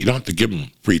ticket. You don't have to give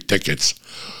them free tickets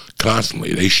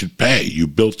constantly. They should pay. You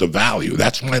built the value.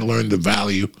 That's when I learned the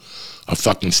value of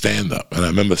fucking stand-up. And I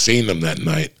remember seeing them that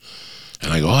night.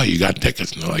 And I go, oh, you got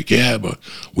tickets? And they're like, yeah, but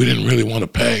we didn't really want to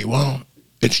pay. Well,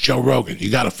 it's Joe Rogan.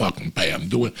 You got to fucking pay. I'm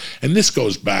doing, and this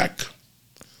goes back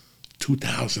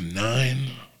 2009,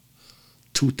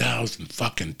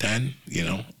 2010, you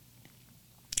know.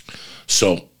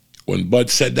 So when Bud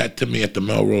said that to me at the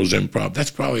Melrose Improv, that's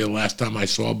probably the last time I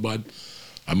saw Bud.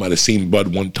 I might have seen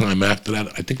Bud one time after that.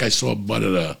 I think I saw Bud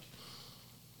at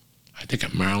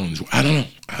Maryland's. I don't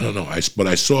know. But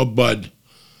I saw Bud,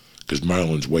 because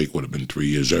Maryland's Wake would have been 3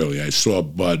 years earlier. I saw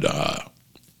Bud,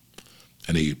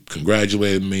 and he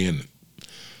congratulated me, and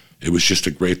it was just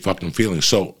a great fucking feeling.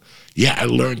 So, yeah, I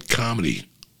learned comedy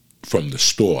from the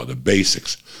store, the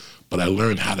basics, but I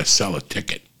learned how to sell a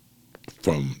ticket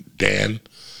from Dan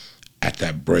at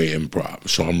that Bray Improv.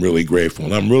 So I'm really grateful,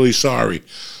 and I'm really sorry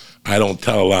I don't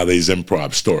tell a lot of these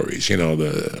improv stories. You know,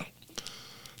 the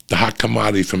hot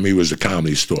commodity for me was the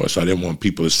Comedy Store, so I didn't want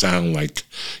people to sound like,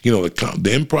 you know, the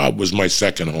Improv was my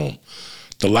second home.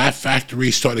 The Laugh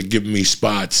Factory started giving me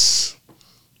spots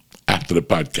after the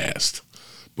podcast.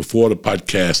 Before the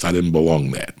podcast, I didn't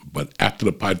belong there. But after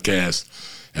the podcast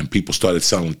and people started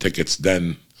selling tickets,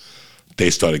 then they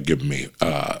started giving me,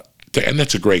 and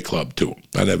that's a great club too.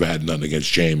 I never had nothing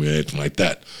against Jamie or anything like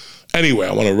that. Anyway,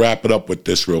 I want to wrap it up with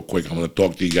this real quick. I want to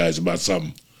talk to you guys about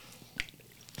something.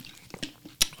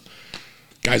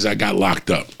 Guys, I got locked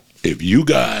up. If you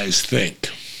guys think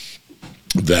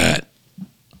that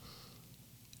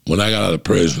when I got out of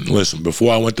prison, listen,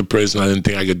 before I went to prison, I didn't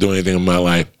think I could do anything in my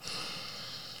life.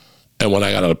 And when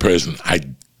I got out of prison, I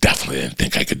definitely didn't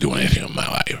think I could do anything in my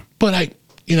life. But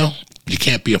you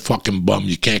can't be a fucking bum.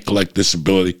 You can't collect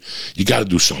disability. You got to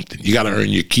do something. You got to earn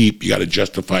your keep. You got to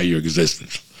justify your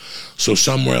existence. So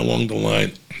somewhere along the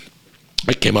line,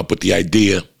 I came up with the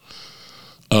idea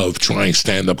of trying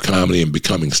stand-up comedy and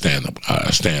becoming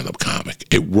a stand-up comic.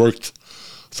 It worked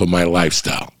for my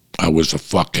lifestyle. I was a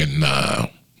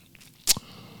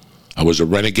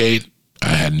renegade. I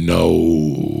had a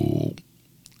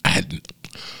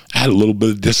little bit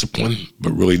of discipline,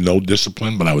 but really no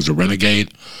discipline, but I was a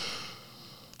renegade.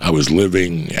 I was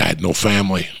living, I had no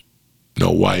family,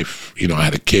 no wife. You know, I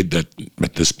had a kid that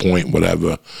at this point,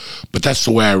 whatever. But that's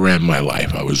the way I ran my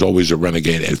life. I was always a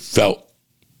renegade. It felt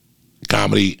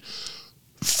comedy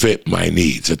fit my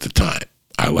needs at the time.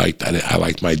 I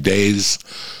liked my days.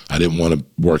 I didn't want to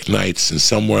work nights. And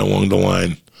somewhere along the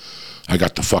line, I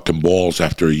got the fucking balls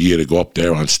after a year to go up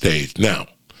there on stage. Now,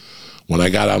 when I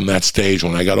got on that stage,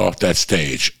 when I got off that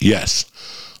stage, yes,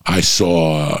 I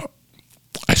saw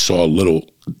a little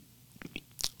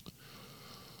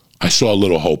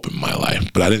hope in my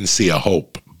life, but I didn't see a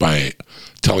hope by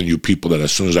telling you people that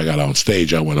as soon as I got on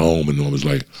stage, I went home and I was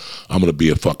like, I'm going to be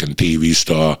a fucking TV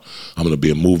star. I'm going to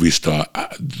be a movie star.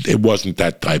 It wasn't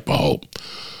that type of hope.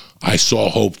 I saw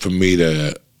hope for me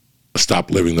to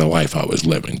stop living the life I was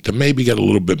living, to maybe get a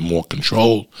little bit more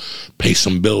control, pay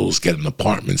some bills, get an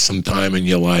apartment sometime in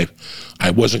your life. I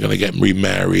wasn't going to get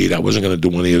remarried. I wasn't going to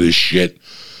do any of this shit.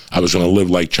 I was going to live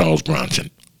like Charles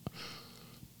Bronson.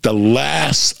 The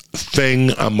last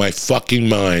thing on my fucking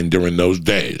mind during those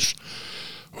days,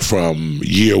 from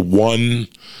year 1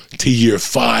 to year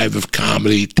 5 of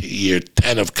comedy to year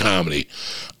 10 of comedy,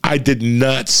 I did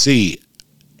not see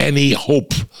any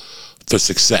hope for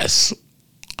success.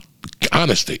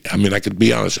 Honesty. I mean, I could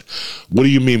be honest. What do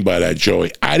you mean by that,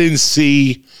 Joey? I didn't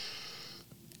see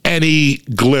any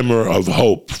glimmer of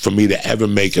hope for me to ever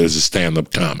make it as a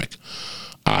stand-up comic.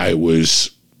 I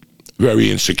was very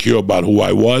insecure about who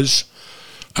I was.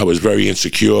 I was very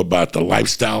insecure about the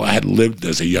lifestyle I had lived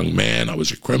as a young man. I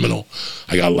was a criminal.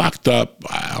 I got locked up.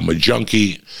 I'm a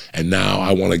junkie. And now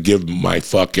I want to give I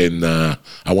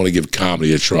want to give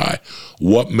comedy a try.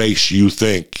 What makes you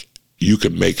think you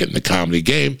could make it in the comedy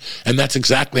game? And that's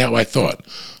exactly how I thought.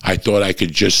 I thought I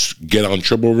could just get on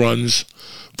triple runs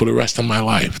for the rest of my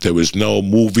life. There was no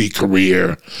movie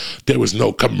career. There was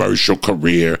no commercial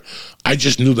career. I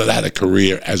just knew that I had a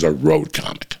career as a road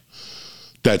comic.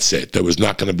 That's it. There was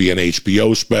not going to be an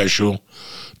HBO special.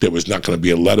 There was not going to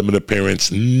be a Letterman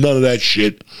appearance. None of that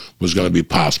shit was going to be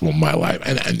possible in my life.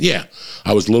 And yeah,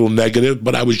 I was a little negative,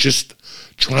 but I was just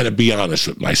trying to be honest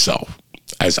with myself.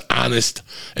 as honest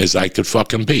as I could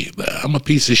fucking be. I'm a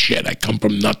piece of shit. I come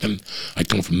from nothing. I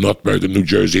come from North Bergen, New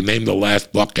Jersey. Name the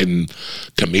last fucking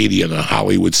comedian, a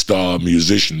Hollywood star,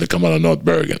 musician to come out of North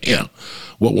Bergen. You know,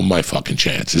 what were my fucking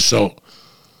chances? So,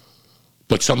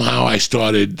 but somehow I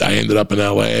ended up in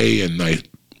LA, and I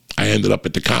ended up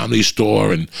at the Comedy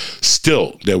Store, and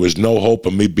still there was no hope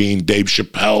of me being Dave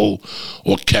Chappelle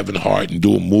or Kevin Hart and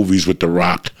doing movies with The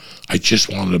Rock. I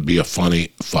just wanted to be a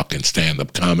funny fucking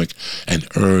stand-up comic and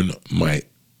earn my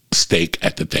steak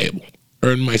at the table.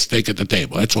 Earn my steak at the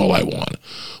table. That's all I wanted.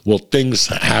 Well, things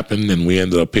happened, and we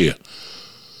ended up here.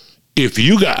 If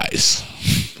you guys,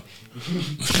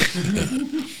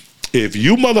 if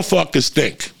you motherfuckers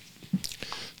think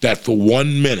that for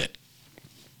 1 minute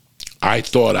I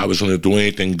thought I was going to do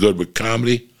anything good with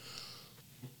comedy,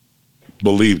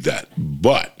 believe that.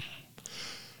 But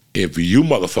if you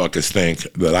motherfuckers think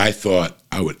that I thought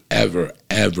I would ever,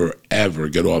 ever, ever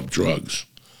get off drugs,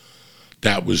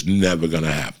 that was never going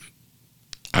to happen.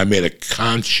 I made a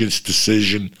conscious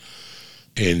decision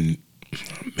in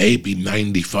maybe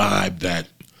 95 that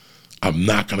I'm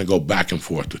not going to go back and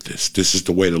forth with this. This is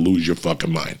the way to lose your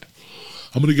fucking mind.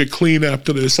 I'm going to get clean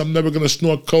after this. I'm never going to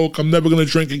snort coke. I'm never going to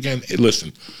drink again. Hey,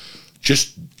 listen,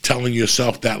 just telling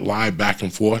yourself that lie back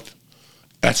and forth,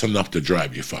 that's enough to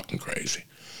drive you fucking crazy.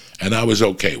 And I was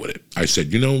okay with it. I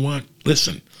said, you know what?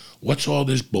 Listen, what's all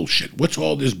this bullshit? What's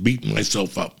all this beating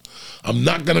myself up? I'm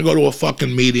not going to go to a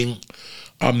fucking meeting.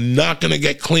 I'm not going to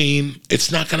get clean. It's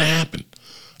not going to happen.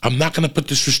 I'm not going to put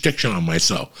this restriction on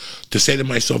myself to say to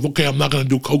myself, okay, I'm not going to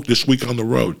do coke this week on the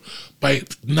road. By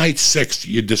night 6,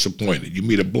 you're disappointed. You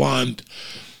meet a blonde,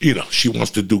 you know, she wants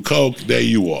to do coke. There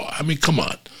you are. I mean, come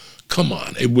on. Come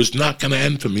on. It was not going to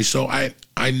end for me, so I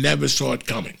never saw it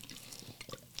coming.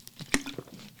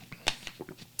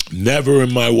 Never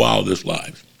in my wildest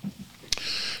life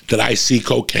did I see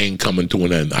cocaine coming to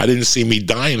an end. I didn't see me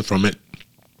dying from it.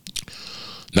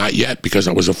 Not yet, because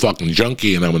I was a fucking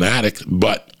junkie and I'm an addict,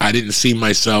 but I didn't see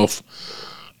myself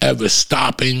ever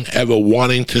stopping, ever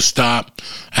wanting to stop.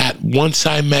 Once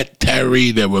I met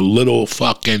Terry, there were little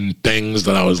fucking things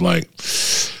that I was like,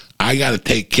 I got to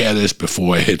take care of this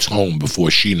before it hits home,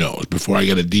 before she knows, before I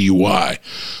get a DUI,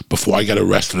 before I get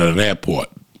arrested at an airport.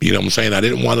 You know what I'm saying? I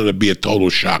didn't want it to be a total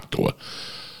shock to her.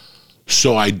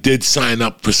 So I did sign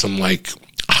up for some, like,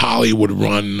 Hollywood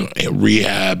run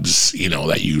rehabs, you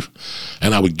know,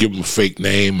 and I would give them a fake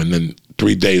name, and then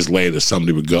 3 days later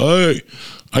somebody would go, hey,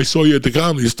 I saw you at the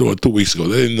Comedy Store 2 weeks ago.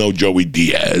 They didn't know Joey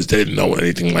Diaz. They didn't know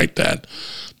anything like that.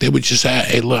 They would just say,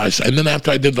 hey, look. And then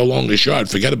after I did The Longest Yard,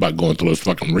 forget about going to those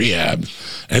fucking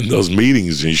rehabs and those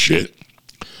meetings and shit.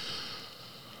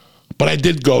 But I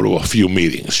did go to a few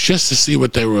meetings just to see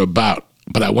what they were about.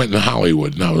 But I went to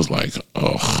Hollywood, and I was like,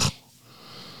 oh,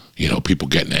 you know, people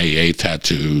getting AA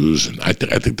tattoos. And I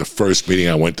think the first meeting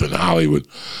I went to in Hollywood,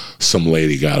 some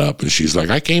lady got up, and she's like,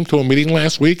 I came to a meeting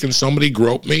last week, and somebody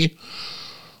groped me.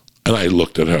 And I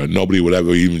looked at her. Nobody would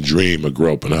ever even dream of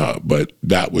groping her. But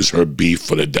that was her beef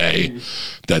for the day,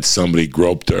 that somebody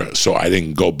groped her. So I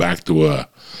didn't go back to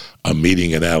a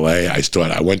meeting in L.A.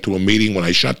 I went to a meeting when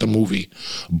I shot the movie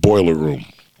Boiler Room.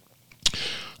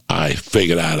 I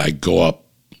figured out I'd go up,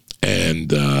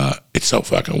 and it's so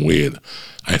fucking weird.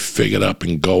 I figured up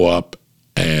and go up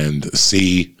and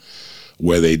see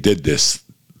where they did this.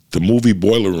 The movie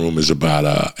Boiler Room is about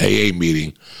a AA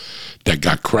meeting that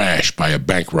got crashed by a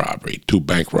bank robbery. 2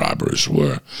 bank robbers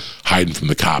were hiding from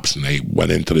the cops, and they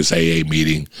went into this AA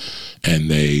meeting, and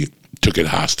they took it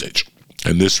hostage.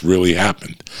 And this really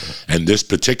happened. And this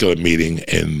particular meeting,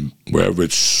 in wherever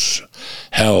it's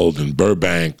held, in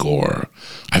Burbank, or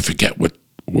I forget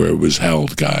where it was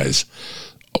held, guys,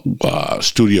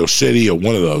 Studio City or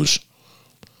one of those,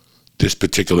 this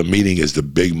particular meeting is the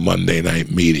big Monday night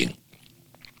meeting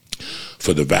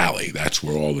for the Valley. That's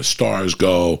where all the stars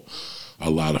go. A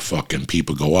lot of fucking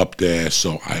people go up there.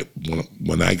 So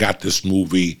when I got this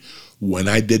movie, when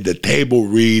I did the table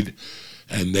read,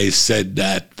 and they said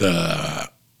that the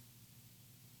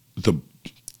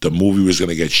movie was going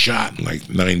to get shot in like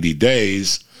 90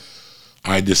 days,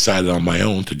 I decided on my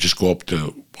own to just go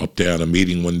up there on a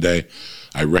meeting one day.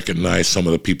 I recognized some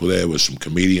of the people there. There was some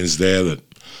comedians there that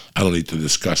I don't need to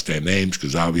discuss their names,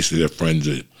 because obviously they're friends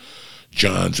of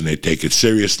John's and they take it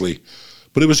seriously.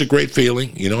 But it was a great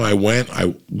feeling. You know, I went,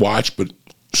 I watched, but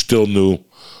still knew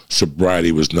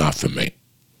sobriety was not for me.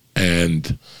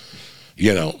 And,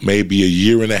 you know, maybe a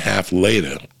year and a half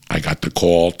later, I got the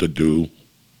call to do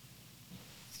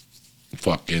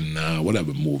fucking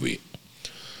whatever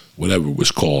it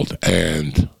was called.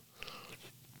 And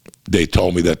they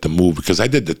told me that the movie, because I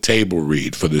did the table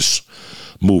read for this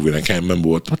movie, and I can't remember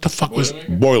what the fuck was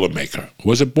Boilermaker.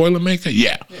 Was it Boilermaker?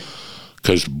 Yeah.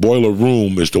 Because Boiler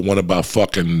Room is the one about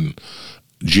fucking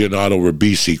Giannato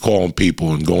Ribisi calling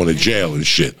people and going to jail and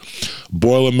shit.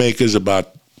 Boilermaker's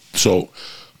about, so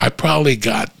I probably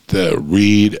got the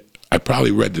read, I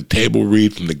probably read the table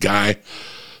read from the guy.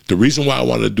 The reason why I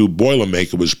wanted to do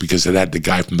Boilermaker was because it had the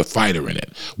guy from The Fighter in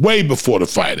it. Way before The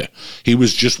Fighter. He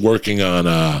was just working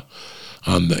on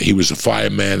he was a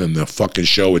fireman in the fucking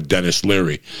show with Dennis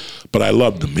Leary. But I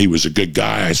loved him. He was a good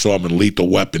guy. I saw him in Lethal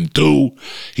Weapon 2.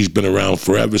 He's been around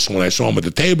forever. So when I saw him at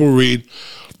the table read,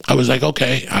 I was like,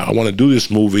 okay, I want to do this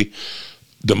movie.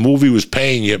 The movie was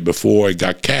paying it before it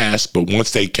got cast, but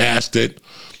once they cast it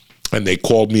and they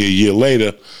called me a year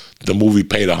later, the movie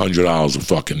paid $100 a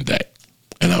fucking day.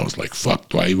 And I was like, fuck,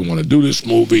 do I even want to do this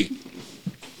movie?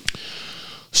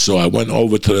 So I went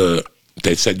over to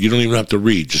they said, you don't even have to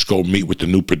read. Just go meet with the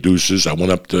new producers. I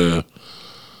went up to,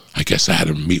 I guess I had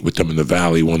to meet with them in the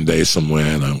Valley one day somewhere,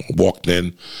 and I walked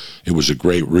in. It was a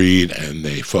great read, and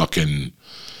they fucking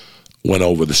went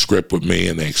over the script with me,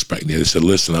 and they said,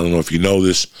 listen, I don't know if you know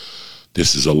this.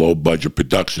 This is a low-budget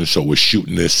production, so we're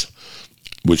shooting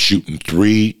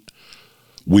 3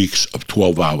 weeks of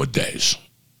 12-hour days.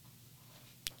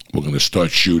 We're going to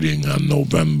start shooting on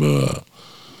November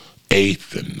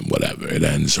 8th and whatever. It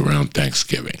ends around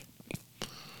Thanksgiving.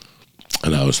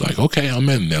 And I was like, okay, I'm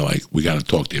in. They're like, we got to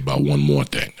talk to you about one more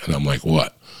thing. And I'm like,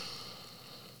 what?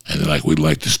 And they're like, we'd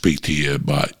like to speak to you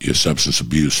about your substance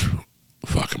abuse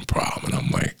fucking problem. And I'm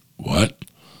like, what?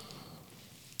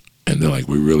 And they're like,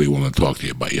 we really want to talk to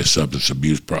you about your substance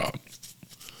abuse problem.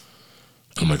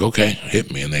 I'm like, okay,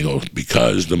 hit me. And they go,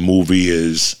 because the movie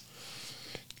is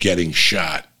getting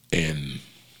shot in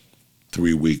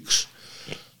 3 weeks,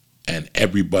 and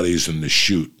everybody's in the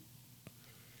shoot,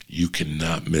 you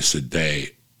cannot miss a day.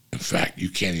 In fact, you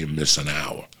can't even miss an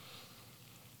hour.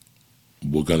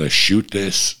 We're going to shoot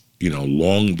this,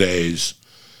 long days,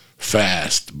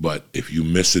 fast, but if you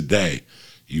miss a day,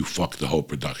 you fuck the whole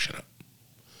production up.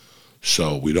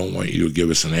 So we don't want you to give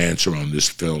us an answer on this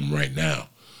film right now.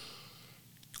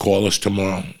 Call us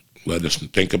tomorrow. Let us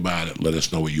think about it. Let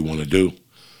us know what you want to do.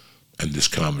 And this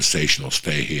conversation will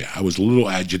stay here. I was a little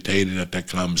agitated at that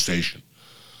conversation.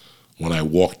 When I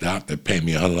walked out, they paid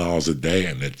me $100 a day,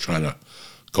 and they're trying to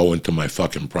go into my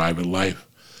fucking private life.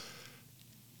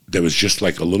 There was just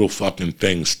like a little fucking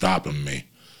thing stopping me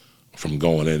from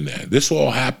going in there. This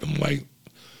all happened,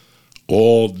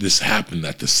 all this happened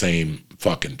at the same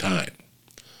fucking time.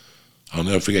 I'll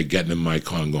never forget getting in my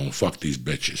car and going, fuck these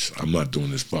bitches. I'm not doing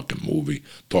this fucking movie.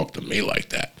 Talk to me like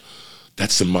that.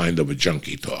 That's the mind of a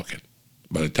junkie talking.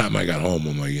 By the time I got home,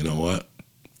 I'm like, you know what?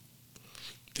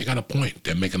 They got a point.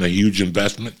 They're making a huge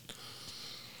investment.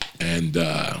 And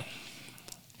I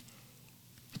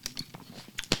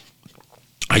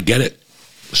get it.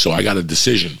 So I got a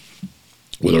decision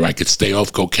whether I could stay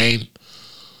off cocaine,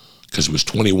 because it was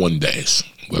 21 days,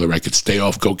 whether I could stay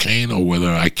off cocaine or whether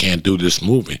I can't do this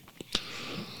movie.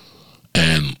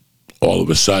 And all of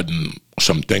a sudden,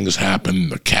 some things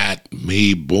happened. The cat,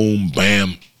 me, boom,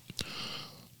 bam.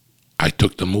 I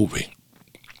took the movie.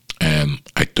 And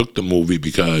I took the movie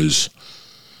because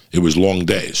it was long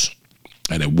days,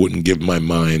 and it wouldn't give my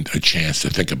mind a chance to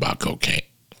think about cocaine.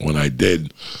 When I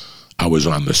did, I was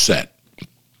on the set.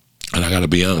 And I got to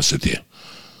be honest with you.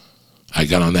 I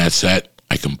got on that set.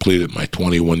 I completed my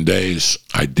 21 days.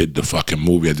 I did the fucking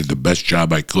movie. I did the best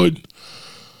job I could.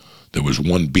 There was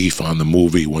one beef on the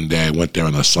movie. One day I went there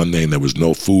on a Sunday and there was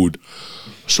no food.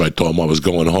 So I told them I was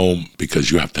going home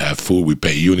because you have to have food. We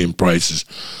pay union prices.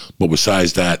 But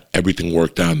besides that, everything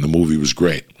worked out and the movie was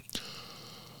great.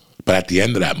 But at the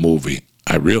end of that movie,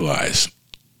 I realized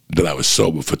that I was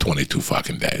sober for 22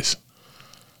 fucking days.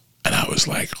 And I was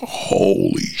like,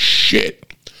 holy shit.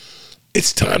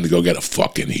 It's time to go get a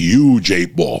fucking huge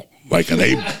 8-ball. Like an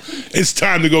 8. It's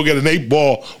time to go get an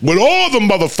 8-ball with all the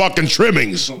motherfucking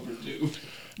trimmings.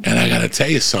 And I got to tell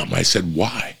you something. I said,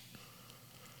 why?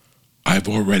 I've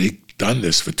already done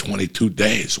this for 22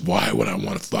 days. Why would I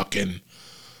want to fucking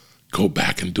go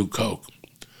back and do coke?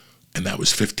 And that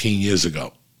was 15 years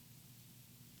ago.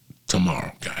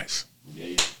 Tomorrow, guys.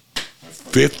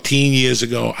 15 years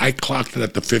ago. I clocked it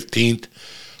at the 15th.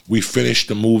 We finished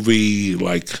the movie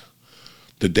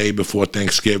the day before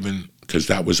Thanksgiving, because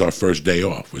that was our first day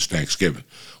off, was Thanksgiving.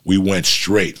 We went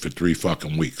straight for 3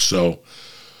 fucking weeks. So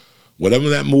whatever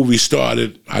that movie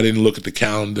started, I didn't look at the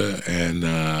calendar, and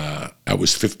that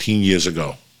was 15 years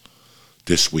ago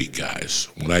this week, guys,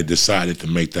 when I decided to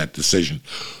make that decision.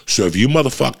 So if you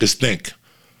motherfuckers think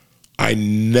I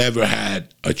never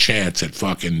had a chance at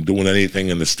fucking doing anything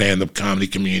in the stand-up comedy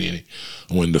community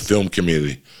or in the film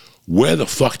community, where the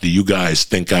fuck do you guys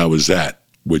think I was at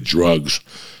with drugs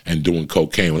and doing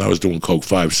cocaine when I was doing coke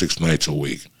 5-6 nights a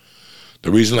week?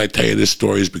 The reason I tell you this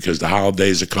story is because the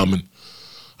holidays are coming.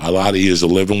 A lot of you are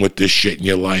living with this shit in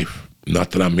your life.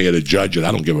 Not that I'm here to judge it.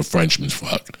 I don't give a Frenchman's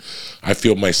fuck. I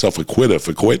feel myself a quitter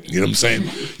for quitting. You know what I'm saying?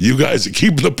 You guys are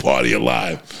keeping the party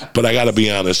alive. But I got to be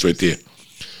honest with you.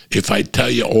 If I tell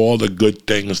you all the good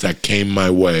things that came my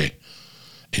way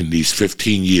in these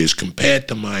 15 years compared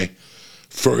to my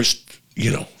first,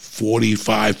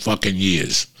 45 fucking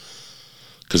years,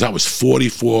 because I was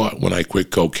 44 when I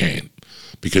quit cocaine,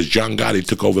 because John Gotti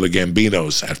took over the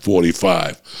Gambinos at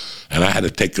 45, and I had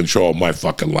to take control of my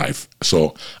fucking life.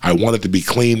 So I wanted to be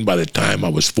clean by the time I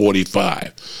was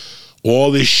 45.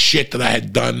 All this shit that I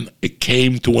had done, it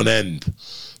came to an end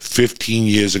 15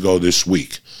 years ago this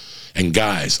week. And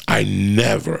guys, I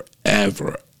never,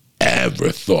 ever,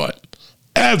 ever thought,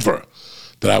 ever,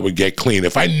 that I would get clean.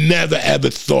 If I never, ever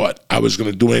thought I was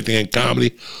going to do anything in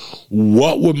comedy,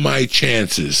 what were my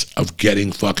chances of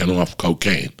getting fucking off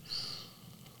cocaine?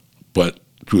 But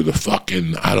through the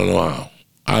fucking, I don't know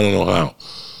how.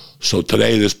 So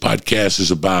today this podcast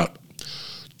is about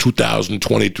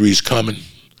 2023's coming.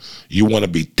 You want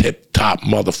to be tip-top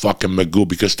motherfucking Magoo,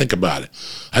 because think about it.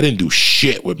 I didn't do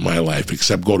shit with my life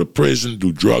except go to prison,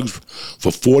 do drugs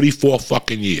for 44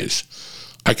 fucking years.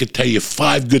 I could tell you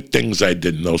 5 good things I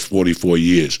did in those 44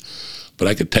 years, but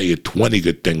I could tell you 20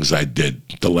 good things I did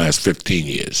the last 15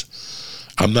 years.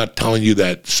 I'm not telling you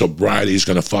that sobriety is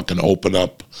going to fucking open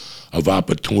up of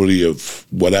opportunity of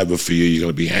whatever for you. You're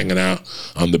going to be hanging out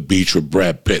on the beach with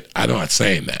Brad Pitt. I'm not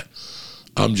saying that.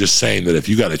 I'm just saying that if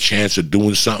you got a chance of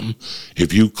doing something,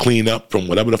 if you clean up from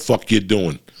whatever the fuck you're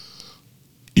doing,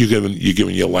 you're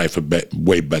giving your life a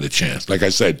way better chance. Like I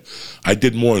said, I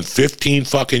did more in 15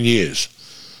 fucking years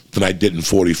than I did in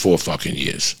 44 fucking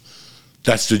years.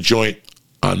 That's the joint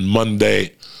on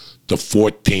Monday, the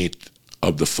 14th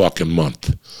of the fucking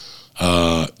month.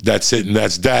 That's it, and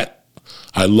that's that.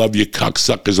 I love you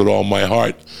cocksuckers with all my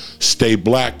heart. Stay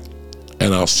black,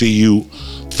 and I'll see you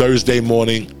Thursday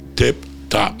morning,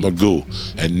 Tip-Top Magoo.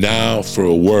 And now for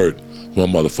a word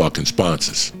from my motherfucking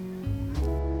sponsors.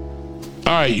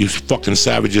 All right, you fucking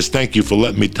savages, thank you for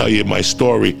letting me tell you my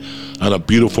story on a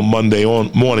beautiful Monday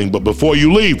morning. But before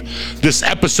you leave, this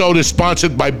episode is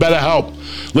sponsored by BetterHelp.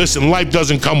 Listen, life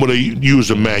doesn't come with a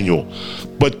user manual,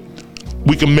 but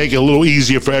we can make it a little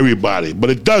easier for everybody, but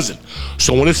it doesn't.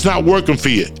 So when it's not working for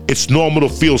you, it's normal to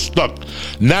feel stuck.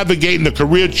 Navigating a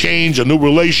career change, a new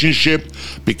relationship,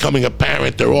 becoming a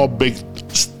parent, they're all big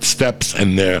steps,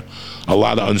 and they're a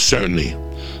lot of uncertainty.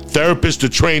 Therapists are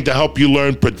trained to help you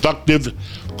learn productive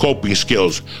coping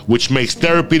skills, which makes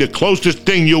therapy the closest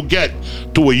thing you'll get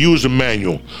to a user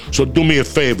manual. So do me a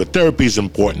favor. Therapy is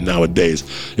important nowadays,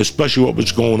 especially what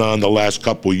was going on the last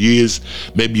couple of years.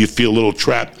 Maybe you feel a little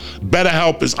trapped.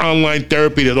 BetterHelp is online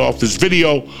therapy that offers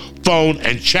video, phone,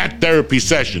 and chat therapy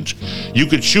sessions. You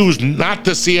could choose not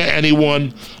to see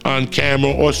anyone on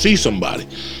camera or see somebody.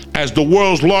 As the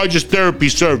world's largest therapy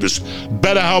service,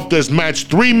 BetterHelp has matched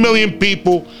 3 million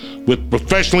people with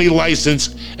professionally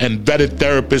licensed and vetted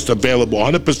therapists available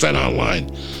 100% online.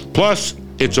 Plus,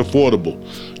 it's affordable.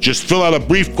 Just fill out a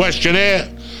brief questionnaire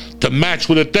to match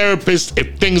with a therapist.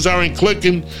 If things aren't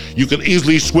clicking, you can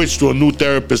easily switch to a new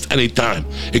therapist anytime.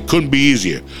 It couldn't be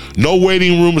easier. No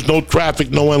waiting rooms, no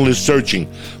traffic, no endless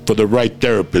searching for the right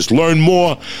therapist. Learn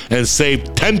more and save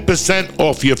 10%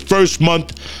 off your first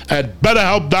month at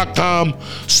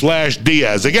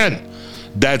BetterHelp.com/Diaz. Again,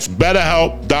 that's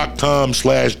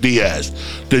BetterHelp.com/Diaz.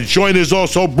 The joint is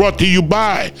also brought to you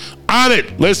by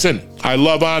Onnit. Listen, I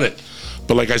love Onnit.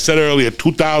 But like I said earlier,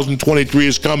 2023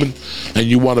 is coming, and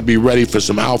you want to be ready for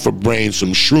some alpha brain,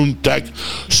 some shroom tech,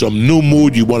 some new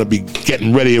mood. You want to be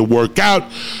getting ready to work out,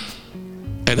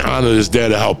 and Onnit is there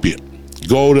to help you.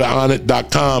 Go to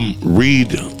Onnit.com,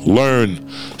 read, learn,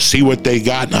 see what they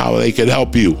got and how they can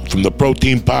help you. From the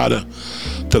protein powder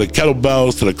to the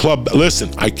kettlebells to the club. Listen,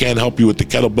 I can't help you with the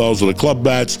kettlebells or the club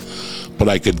bats, but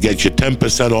I could get you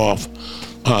 10% off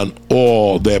on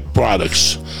all their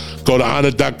products. Go to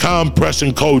Onnit.com, press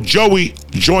in code Joey,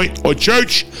 Joint, or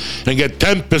Church, and get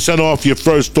 10% off your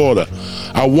first order.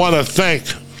 I want to thank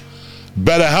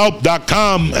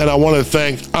BetterHelp.com, and I want to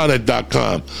thank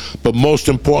Onnit.com. But most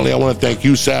importantly, I want to thank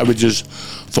you savages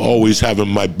for always having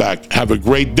my back. Have a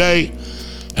great day,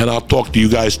 and I'll talk to you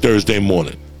guys Thursday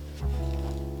morning.